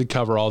 They wanted to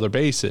cover all their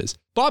bases.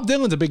 Bob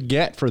Dylan's a big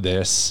get for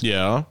this.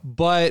 Yeah.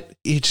 But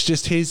it's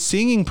just his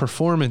singing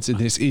performance in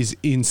this is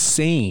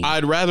insane.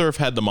 I'd rather have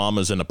had the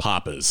Mamas and the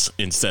Papas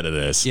instead of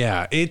this.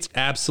 Yeah, it's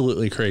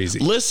absolutely crazy.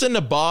 Listen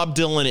to Bob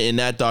Dylan in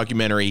that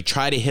documentary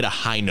try to hit a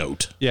high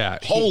note. Yeah.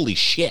 Holy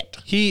shit.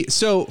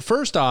 So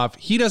first off,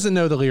 he doesn't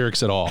know the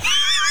lyrics at all.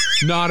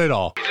 Not at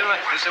all. He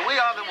said, we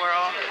are the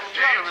world.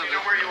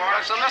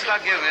 So let's not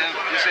give in.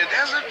 He said,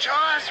 there's a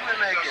choice we're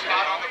making.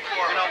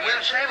 You know,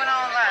 we're saving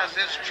our lives.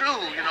 It's true.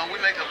 You know,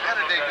 we make a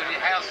better day when you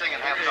have singing,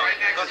 have song.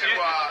 Because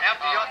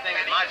after your thing,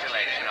 it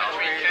modulates, you know.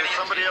 Okay, did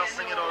somebody else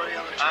sing it already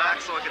on the track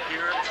so I could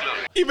hear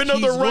it? Even though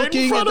they're right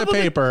in looking front at the of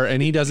him. paper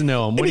and he doesn't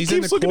know them. When he's in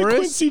the chorus,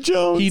 Quincy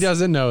Jones. he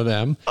doesn't know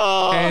them.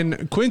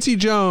 And Quincy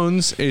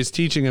Jones is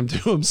teaching him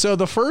to him. So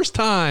the first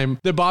time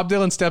that Bob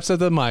Dylan steps at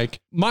the mic,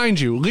 mind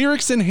you,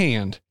 lyrics in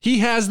hand, he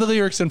has the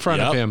lyrics in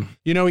front of him.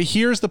 You know, he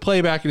hears the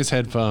playback in his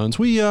headphones.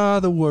 We are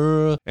the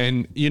world.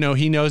 And, you know,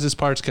 he knows his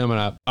part's coming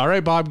up. All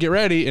right, Bob, get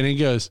ready. And he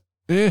goes,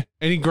 and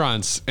he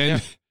grunts.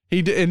 And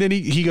then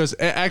he goes,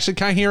 actually,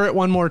 can I hear it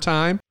one more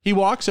time? He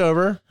walks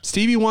over.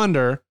 Stevie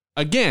Wonder,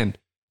 again,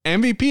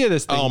 MVP of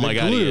this thing. Oh my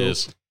God, he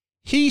is.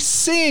 He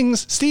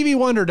sings, Stevie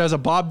Wonder does a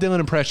Bob Dylan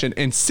impression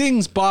and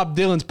sings Bob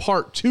Dylan's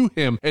part to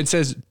him and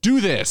says,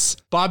 do this.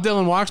 Bob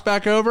Dylan walks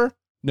back over.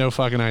 No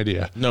fucking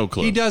idea. No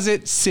clue. He does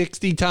it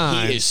 60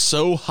 times. He is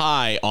so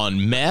high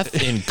on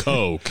meth and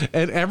coke.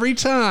 And every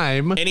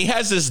time. And he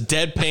has this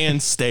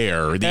deadpan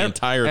stare the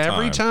entire time.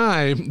 Every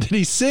time that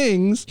he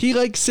sings, he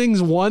like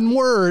sings one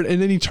word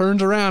and then he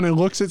turns around and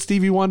looks at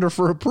Stevie Wonder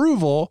for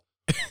approval,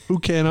 who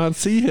cannot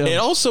see him. It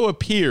also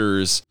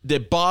appears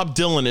that Bob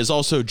Dylan is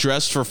also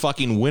dressed for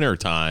fucking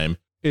wintertime.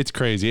 It's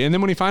crazy. And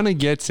then when he finally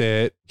gets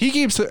it, he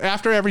keeps,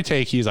 after every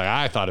take, he's like,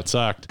 I thought it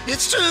sucked.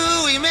 It's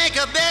true, we make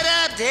a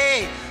better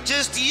day,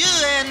 just you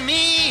and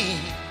me.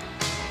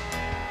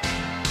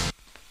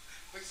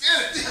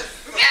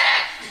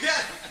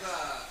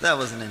 That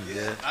wasn't any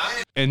good.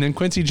 And then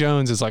Quincy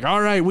Jones is like,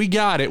 all right, we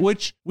got it,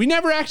 which we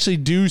never actually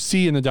do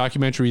see in the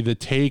documentary, the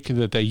take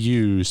that they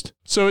used.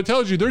 So it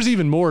tells you there's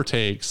even more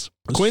takes.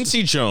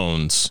 Quincy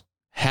Jones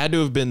had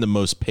to have been the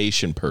most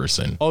patient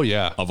person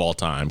of all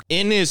time.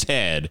 In his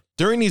head,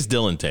 during these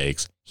Dylan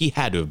takes, he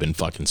had to have been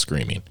fucking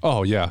screaming.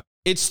 Oh, yeah.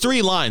 It's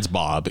 3 lines,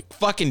 Bob.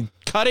 Fucking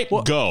cut it,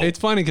 go. It's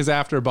funny because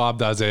after Bob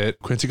does it,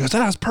 Quincy goes,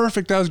 that was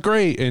perfect. That was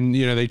great. And,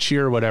 they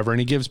cheer or whatever. And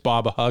he gives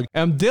Bob a hug.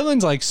 And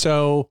Dylan's like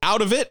so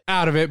out of it.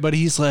 But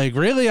he's like,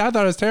 really? I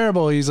thought it was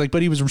terrible. He's like,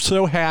 but he was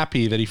so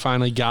happy that he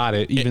finally got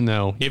it, even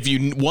though. If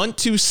you want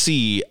to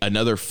see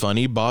another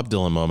funny Bob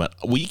Dylan moment,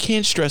 we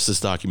can't stress this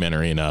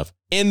documentary enough.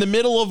 In the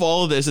middle of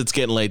all of this, it's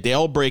getting late. They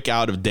all break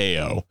out of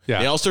Deo. Yeah.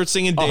 They all start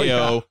singing Deo. Oh,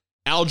 yeah.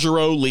 Al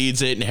Jarreau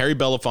leads it, and Harry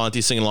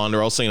Belafonte singing along.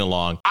 They're all singing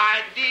along.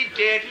 I'm the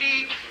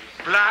deadly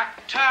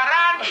black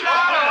tarantula.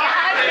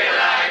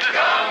 Daylight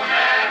come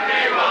and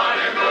we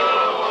want to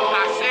go.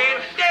 I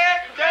said,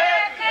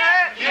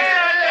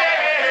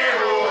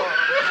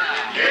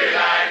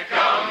 daylight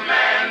come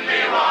and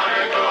we want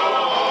to go.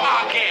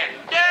 Again,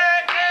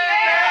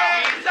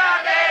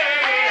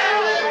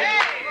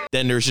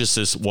 then there's just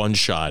this one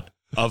shot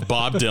of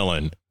Bob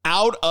Dylan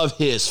out of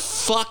his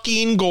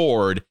fucking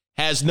gourd,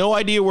 has no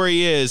idea where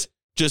he is,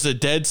 just a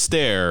dead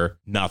stare,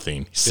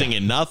 nothing.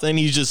 Singing nothing.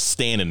 He's just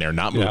standing there,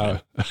 not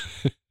moving.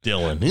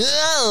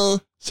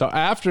 Dylan. So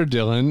after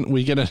Dylan,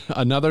 we get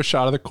another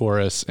shot of the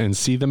chorus and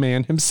see the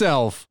man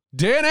himself,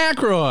 Dan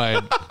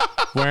Aykroyd,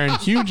 wearing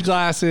huge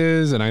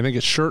glasses and I think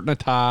a shirt and a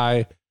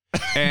tie.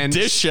 And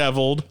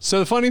disheveled. So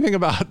the funny thing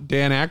about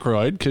Dan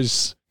Aykroyd,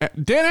 because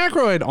Dan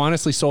Aykroyd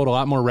honestly sold a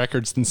lot more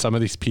records than some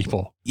of these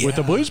people with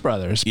the Blues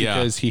Brothers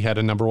because he had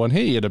a #1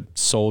 hit. He had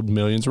sold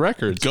millions of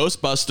records.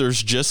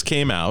 Ghostbusters just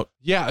came out.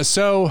 Yeah,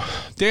 so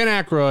Dan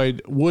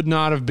Aykroyd would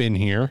not have been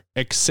here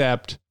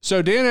except...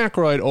 So Dan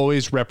Aykroyd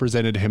always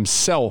represented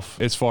himself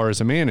as far as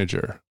a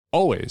manager.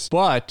 Always.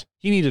 But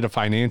he needed a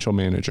financial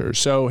manager.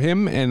 So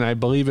him and I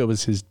believe it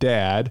was his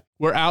dad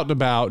were out and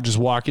about just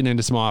walking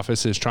into some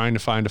offices trying to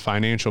find a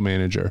financial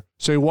manager.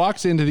 So he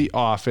walks into the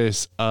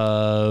office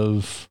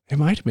of, it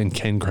might have been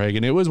Ken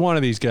Cragen. It was one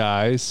of these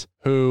guys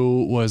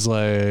who was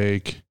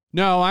like,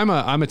 no, I'm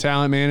a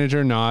talent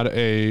manager, not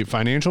a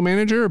financial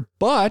manager,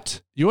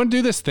 but you want to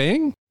do this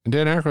thing? And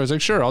Dan Aykroyd was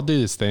like, sure, I'll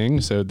do this thing.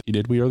 So he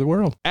did We Are the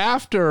World.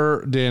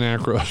 After Dan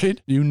Aykroyd,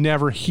 you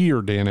never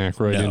hear Dan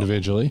Aykroyd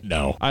individually.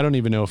 No. I don't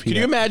even know if he... Can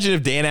you imagine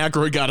if Dan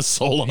Aykroyd got a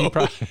solo? He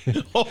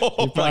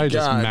probably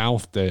just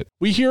mouthed it.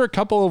 We hear a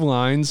couple of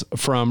lines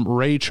from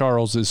Ray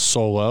Charles's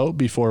solo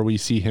before we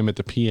see him at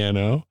the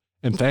piano.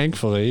 And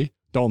thankfully,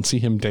 don't see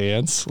him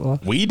dance.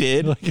 We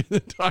did.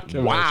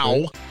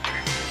 Wow.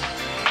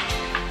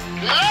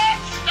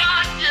 let's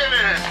start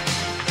giving.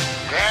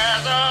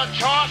 There's a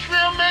choice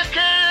we're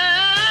making.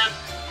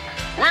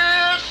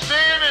 We're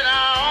saving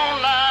our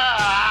own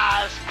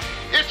lives.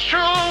 It's true,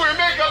 we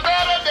make a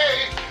better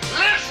day.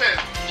 Listen,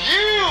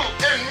 you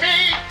and me.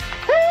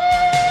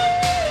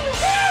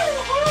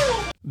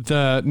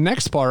 The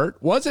next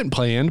part wasn't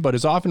planned, but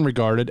is often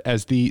regarded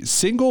as the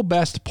single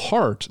best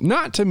part.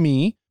 Not to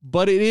me,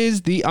 but it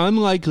is the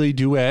unlikely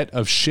duet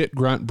of shit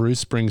grunt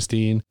Bruce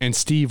Springsteen and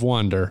Steve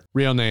Wonder,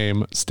 real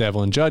name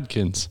Stevlin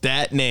Judkins.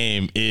 That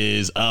name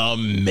is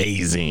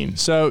amazing.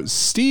 So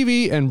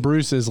Stevie and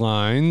Bruce's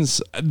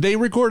lines, they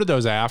recorded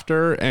those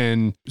after,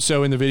 and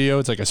so in the video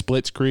it's like a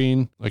split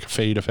screen, like a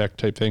fade effect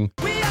type thing.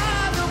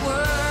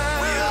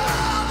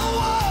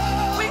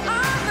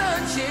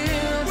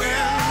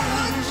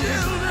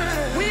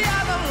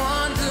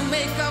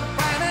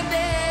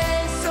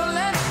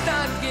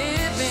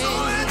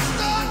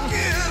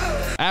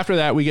 After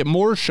that, we get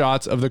more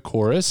shots of the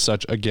chorus,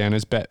 such again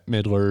as Bette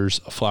Midler's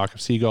Flock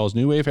of Seagulls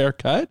New Wave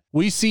haircut.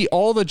 We see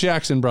all the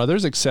Jackson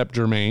brothers except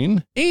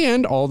Jermaine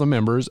and all the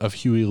members of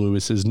Huey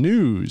Lewis's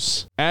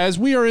News. As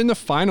we are in the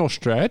final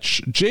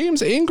stretch,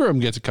 James Ingram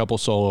gets a couple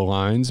solo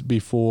lines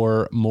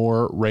before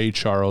more Ray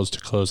Charles to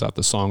close out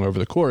the song over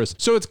the chorus.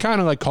 So it's kind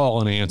of like call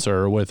and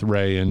answer with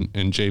Ray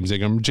and James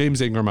Ingram.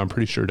 James Ingram, I'm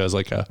pretty sure, does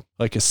like a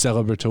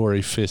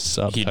celebratory fists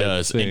up. He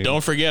does. Thing. And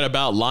don't forget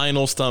about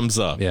Lionel's thumbs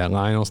up. Yeah,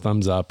 Lionel's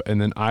thumbs up. And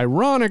then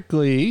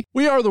ironically,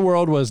 We Are the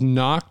World was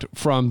knocked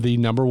from the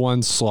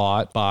 #1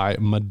 slot by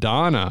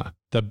Madonna,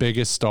 the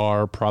biggest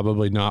star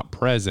probably not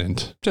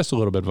present. Just a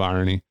little bit of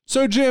irony.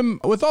 So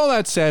Jim, with all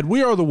that said,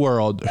 We Are the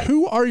World,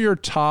 who are your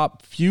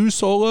top few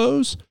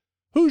solos?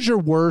 Who's your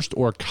worst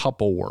or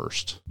couple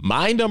worst?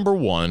 My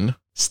 #1,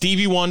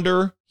 Stevie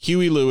Wonder,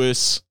 Huey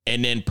Lewis,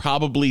 and then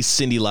probably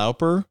Cyndi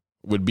Lauper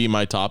would be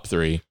my top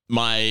 3.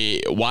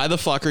 My Why the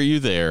Fuck Are You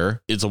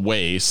There is a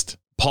waste.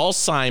 Paul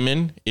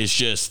Simon is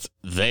just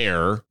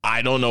there.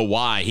 I don't know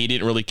why. He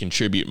didn't really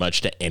contribute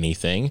much to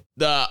anything.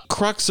 The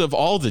crux of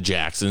all the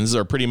Jacksons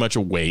are pretty much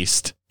a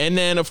waste. And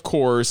then, of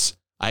course,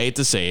 I hate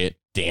to say it,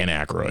 Dan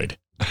Aykroyd.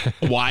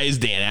 Why is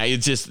Dan?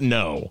 It's just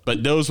no.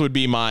 But those would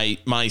be my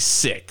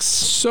 6.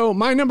 So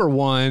my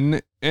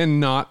 #1,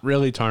 and not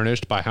really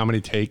tarnished by how many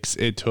takes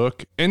it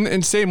took,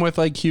 and same with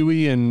like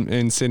Huey and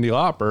Cyndi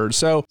Lauper.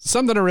 So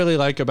something I really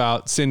like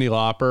about Cyndi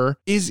Lauper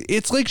is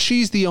it's like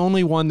she's the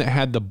only one that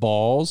had the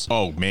balls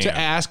to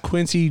ask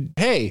Quincy,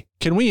 hey,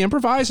 can we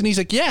improvise? And he's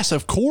like, yes,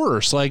 of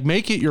course. Like,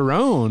 make it your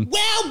own.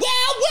 Well.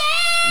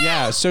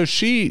 Yeah, so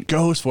she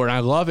goes for it. I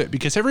love it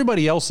because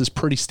everybody else is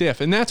pretty stiff.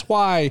 And that's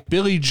why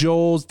Billy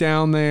Joel's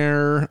down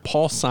there,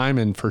 Paul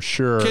Simon for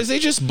sure. Because they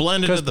just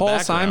blend into the Paul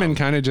background. Simon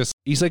kind of just,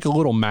 he's like a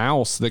little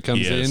mouse that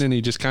comes in and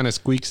he just kind of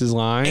squeaks his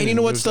line. And you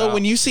know what, moves though? out.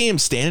 When you see him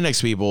standing next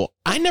to people,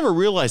 I never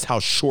realized how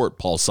short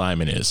Paul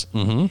Simon is.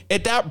 Mm-hmm.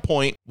 At that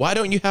point, why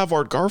don't you have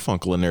Art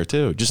Garfunkel in there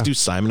too? Just do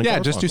Simon and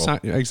Garfunkel. Just do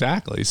Simon.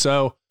 Exactly.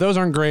 So those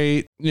aren't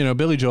great. You know,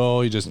 Billy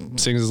Joel, he just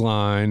sings his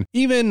line.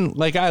 Even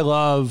like I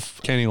love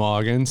Kenny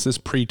Loggins, this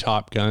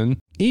pre-Top Gun.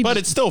 But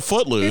it's still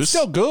Footloose. It's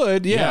still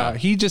good. Yeah.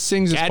 He just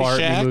sings his part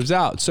and he moves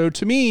out. So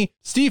to me,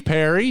 Steve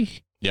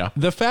Perry,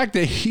 the fact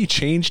that he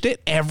changed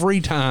it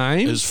every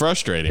time is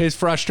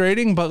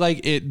frustrating. But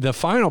like the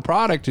final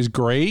product is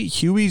great.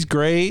 Huey's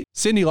great.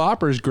 Cyndi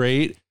Lauper's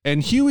great.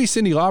 And Huey,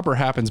 Cyndi Lauper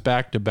happens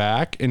back to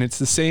back. And it's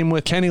the same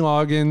with Kenny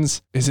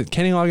Loggins. Is it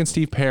Kenny Loggins,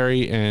 Steve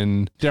Perry,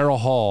 and Daryl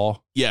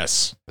Hall?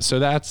 Yes. So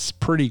that's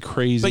pretty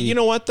crazy. But you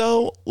know what,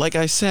 though? Like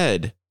I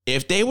said,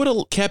 if they would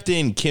have kept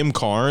in Kim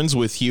Carnes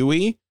with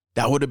Huey,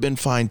 that would have been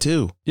fine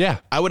too. Yeah.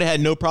 I would have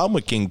had no problem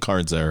with Kim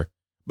Carnes there.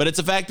 But it's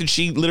the fact that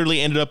she literally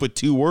ended up with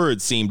 2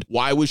 words seemed,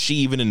 why was she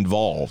even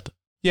involved?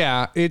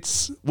 Yeah,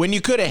 it's... When you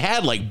could have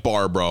had like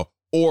Barbara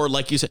or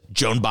like you said,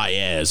 Joan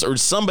Baez or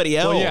somebody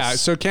else. Well, yeah,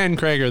 so Ken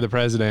Krager, the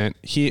president,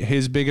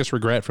 his biggest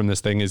regret from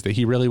this thing is that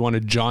he really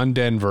wanted John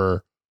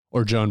Denver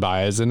or Joan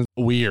Baez. And it's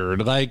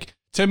weird. Like,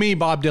 to me,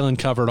 Bob Dylan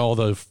covered all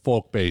the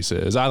folk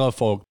bases. I love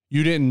folk.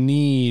 You didn't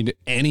need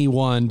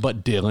anyone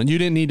but Dylan. You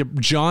didn't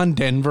need John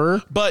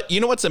Denver. But you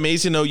know what's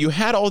amazing, though? You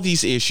had all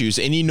these issues,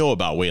 and you know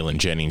about Waylon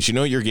Jennings. You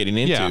know what you're getting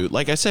into. Yeah.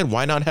 Like I said,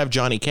 why not have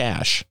Johnny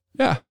Cash?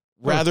 Yeah.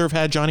 Rather have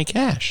had Johnny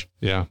Cash.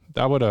 Yeah,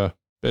 that would have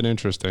been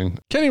interesting.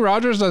 Kenny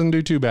Rogers doesn't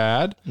do too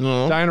bad.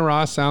 No. Diana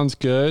Ross sounds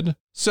good.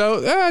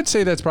 So I'd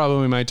say that's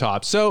probably my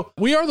top. So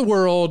We Are the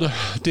World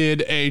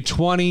did a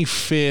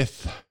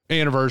 25th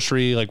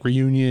anniversary like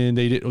reunion.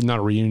 They did not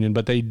a reunion,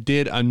 but they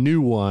did a new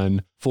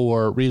one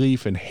for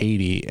Relief in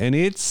Haiti, and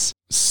it's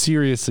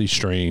seriously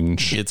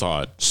strange. It's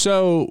odd.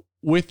 So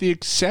with the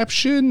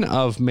exception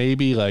of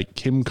maybe like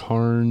Kim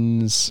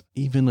Carnes,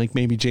 even like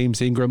maybe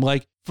James Ingram,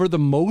 like for the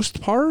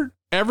most part,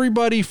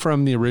 everybody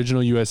from the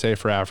original USA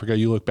for Africa,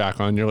 you look back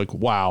on, you're like,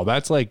 wow,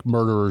 that's like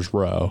Murderer's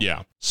Row.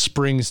 Yeah.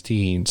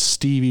 Springsteen,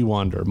 Stevie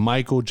Wonder,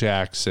 Michael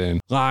Jackson,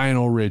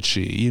 Lionel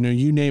Richie,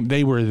 you name,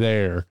 they were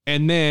there.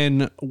 And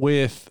then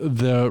with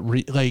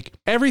like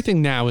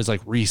everything now is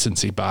like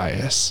recency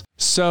bias.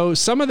 So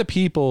some of the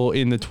people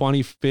in the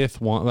 25th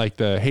one, like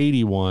the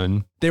Haiti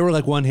one, they were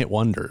like one-hit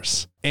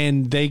wonders.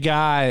 And they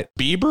got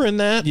Bieber in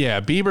that? Yeah,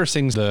 Bieber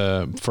sings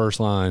the first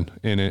line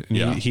in it.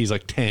 And he's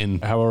like 10,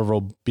 however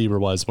old Bieber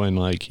was when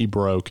like he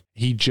broke.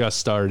 He just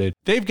started.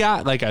 They've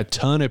got like a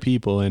ton of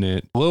people in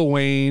it. Lil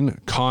Wayne,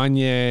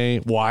 Kanye,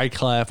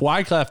 Wyclef.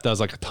 Wyclef does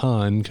like a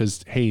ton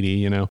because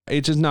Haiti,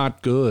 it's just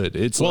not good.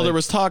 There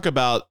was talk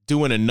about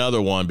doing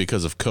another one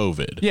because of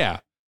COVID. Yeah.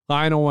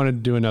 Lionel wanted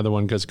to do another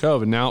one because of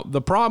COVID. Now,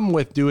 the problem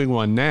with doing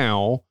one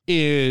now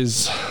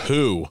is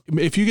who?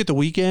 If you get The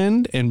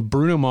Weeknd and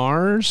Bruno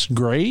Mars,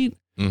 great.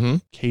 Mm-hmm.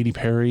 Katy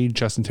Perry,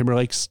 Justin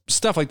Timberlake,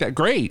 stuff like that,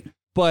 great.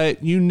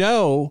 But you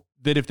know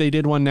that if they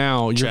did one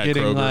now, you're Chad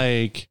getting Kroeger.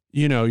 like,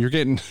 you're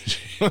getting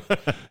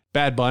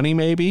Bad Bunny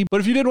maybe.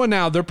 But if you did one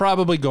now, they're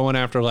probably going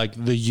after like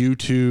the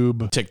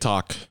YouTube,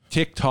 TikTok.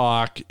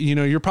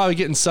 You're probably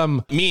getting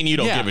some. Me and you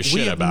don't give a shit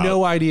we have about.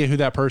 no idea who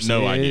that person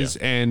is.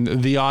 idea.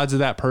 And the odds of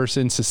that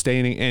person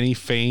sustaining any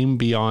fame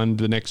beyond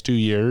the next 2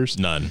 years.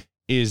 None.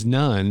 Is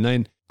none.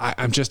 And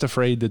I'm just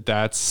afraid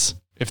that's.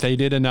 If they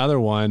did another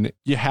one,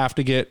 you have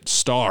to get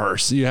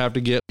stars. You have to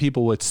get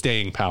people with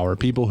staying power,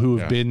 people who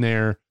have been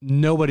there.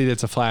 Nobody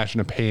that's a flash in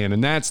a pan.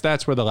 And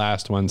that's where the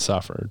last one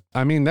suffered.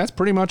 I mean, that's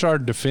pretty much our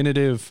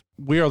definitive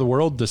We Are the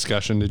World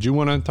discussion. Did you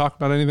want to talk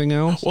about anything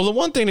else? Well, the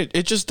one thing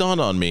it just dawned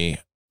on me,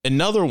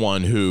 another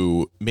one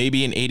who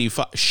maybe in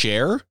 85,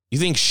 Cher? You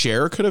think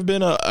Cher could have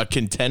been a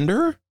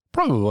contender?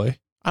 Probably.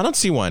 I don't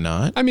see why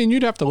not. I mean,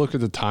 you'd have to look at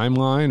the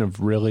timeline of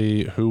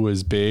really who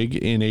was big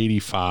in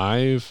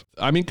 85.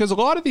 I mean, because a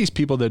lot of these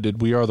people that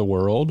did We Are the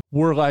World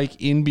were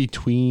like in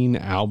between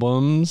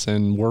albums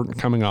and weren't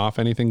coming off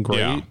anything great.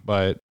 Yeah.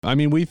 But I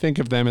mean, we think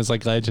of them as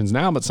like legends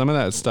now, but some of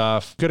that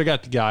stuff could have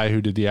got the guy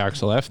who did the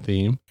Axel F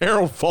theme.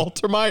 Harold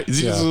Faltermeyer? Is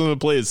he just going to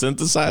play a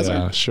synthesizer?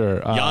 Yeah, sure.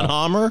 Jan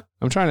Hammer?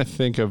 I'm trying to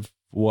think of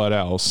what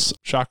else?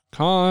 Shaka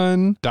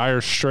Khan,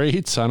 Dire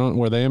Straits.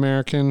 Were they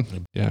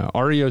American? Yeah.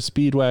 REO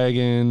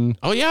Speedwagon.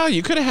 Oh, yeah.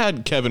 You could have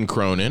had Kevin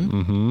Cronin.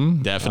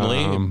 Mm-hmm.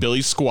 Definitely.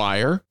 Billy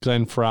Squire.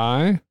 Glenn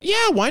Fry.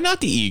 Yeah. Why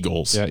not the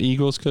Eagles? Yeah.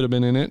 Eagles could have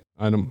been in it.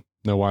 I don't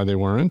know why they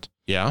weren't.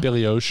 Yeah.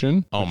 Billy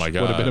Ocean. Oh, my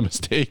God. Would have been a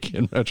mistake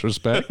in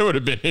retrospect. It would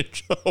have been.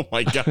 Oh,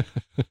 my God.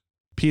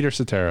 Peter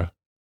Cetera.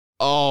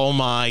 Oh,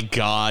 my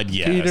God.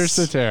 Yes. Peter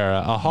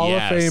Cetera, a Hall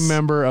of Fame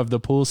member of the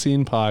Pool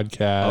Scene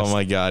podcast. Oh,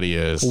 my God. He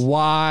is.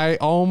 Why?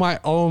 Oh,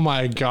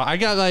 my God. I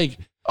got like,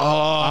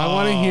 I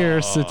want to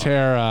hear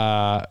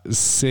Cetera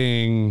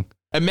sing.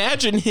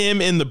 Imagine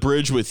him in the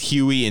bridge with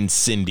Huey and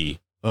Cindy.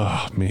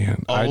 Oh,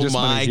 man. I Oh just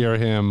want my to hear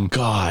him.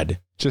 God.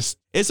 Just,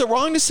 Is it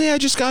wrong to say I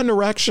just got an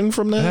erection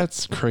from that?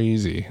 that's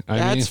crazy.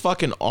 That's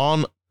fucking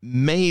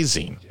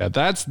amazing. Yeah,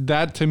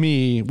 that to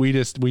me, we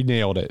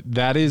nailed it.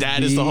 That is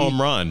the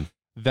home run.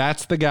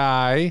 That's the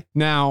guy.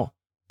 Now,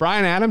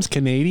 Bryan Adams,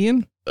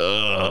 Canadian?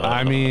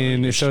 I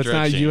mean, so it's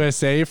not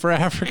USA for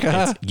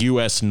Africa? It's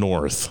US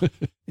North.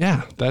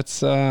 Yeah,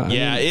 that's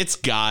it's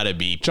gotta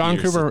be John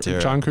Cougar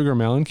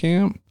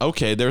Mellencamp.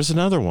 Okay, there's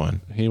another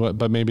one.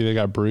 But maybe they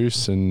got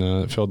Bruce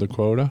and filled the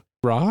quota.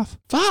 Roth?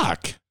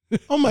 Fuck.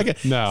 Oh my God.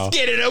 No.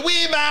 Get it a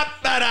wee bop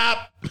that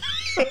up.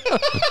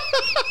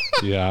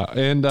 Yeah.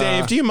 And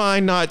Dave, do you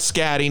mind not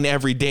scatting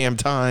every damn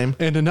time?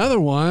 And another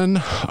one,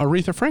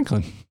 Aretha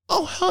Franklin.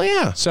 Oh, hell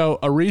yeah. So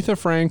Aretha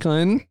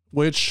Franklin,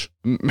 which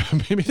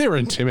maybe they were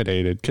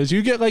intimidated because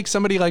you get like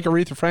somebody like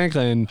Aretha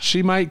Franklin,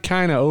 she might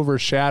kind of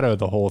overshadow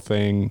the whole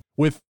thing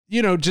with,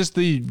 just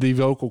the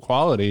vocal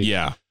quality.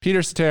 Yeah.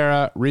 Peter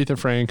Cetera, Aretha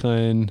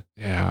Franklin.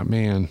 Yeah,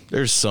 man.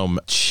 There's so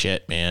much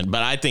shit, man.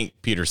 But I think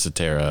Peter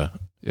Cetera.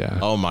 Yeah.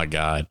 Oh my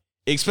God.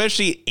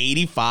 Especially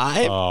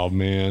 85. Oh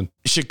man.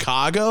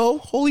 Chicago.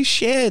 Holy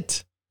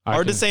shit.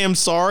 Hard to say I'm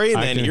sorry.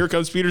 And then here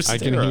comes Peter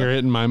Cetera. I can hear it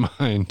in my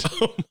mind.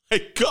 Oh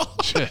my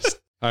God.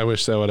 I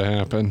wish that would have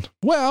happened.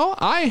 Well,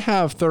 I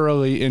have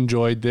thoroughly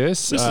enjoyed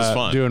this. This is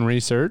fun. Doing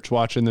research,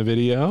 watching the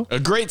video. A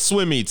great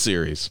swim meet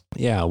series.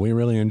 Yeah, we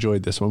really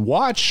enjoyed this one.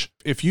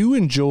 If you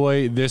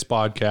enjoy this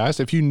podcast,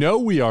 if you know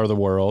We Are the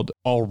World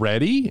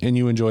already and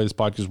you enjoy this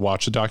podcast,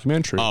 watch the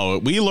documentary. Oh,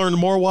 we learned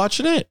more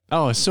watching it.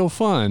 Oh, it's so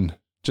fun.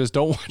 Just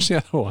don't watch the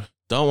other one.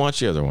 Don't watch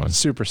the other one.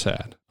 Super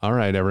sad. All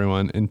right,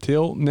 everyone.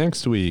 Until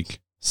next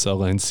week,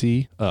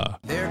 Silenci.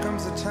 There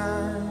comes a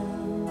time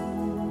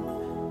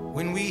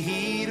when we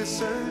heed a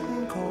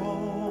certain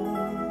call,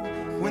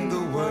 when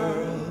the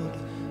world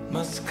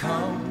must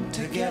come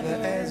together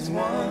as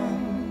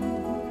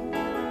one.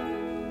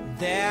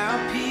 There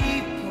are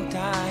people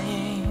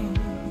dying.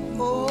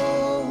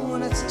 Oh,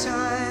 when it's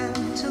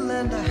time to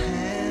lend a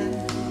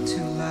hand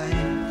to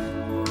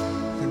life,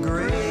 the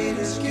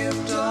greatest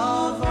gift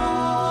of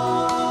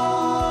all.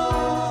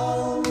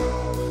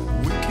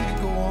 We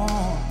can't go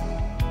on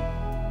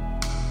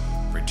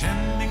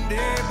pretending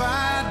day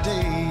by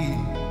day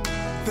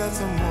that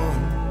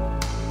someone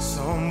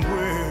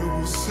somewhere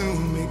will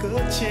soon make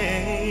a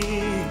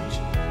change.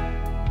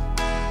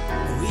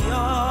 We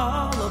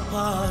all a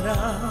part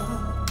of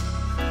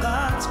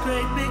God's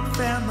great big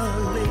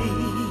family.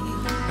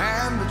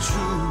 And the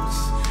truth,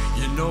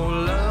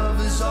 love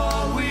is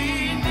all we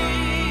need.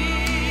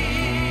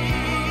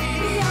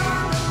 We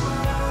are the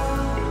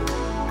world.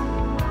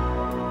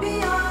 We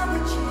are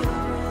the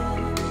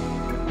children.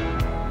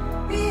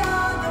 We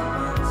are the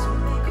ones who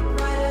make a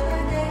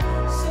brighter day.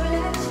 So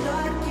let's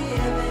start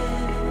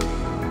giving.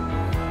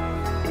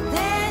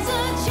 There's a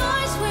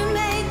choice we're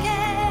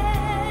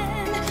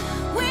making.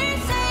 We're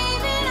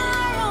saving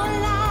our own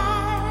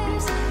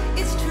lives.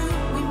 It's true,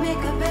 we make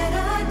a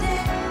better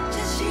day.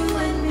 Just you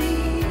and me.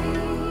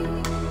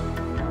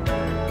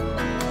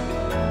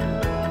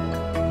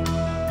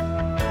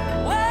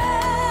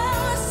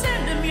 Well,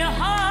 send them your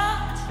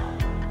heart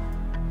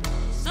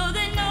so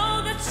they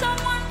know that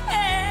someone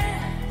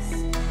cares,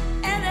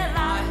 and their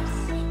lives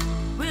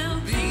will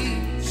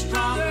be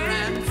Stronger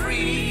and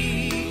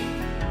free,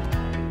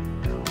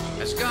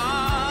 as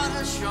God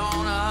has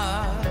shown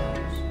us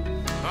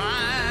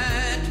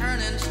by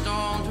turning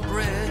stone to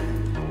bread.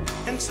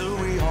 And so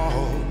we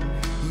all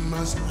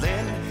must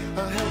lend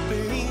a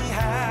helping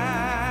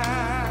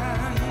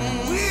hand.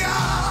 We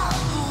are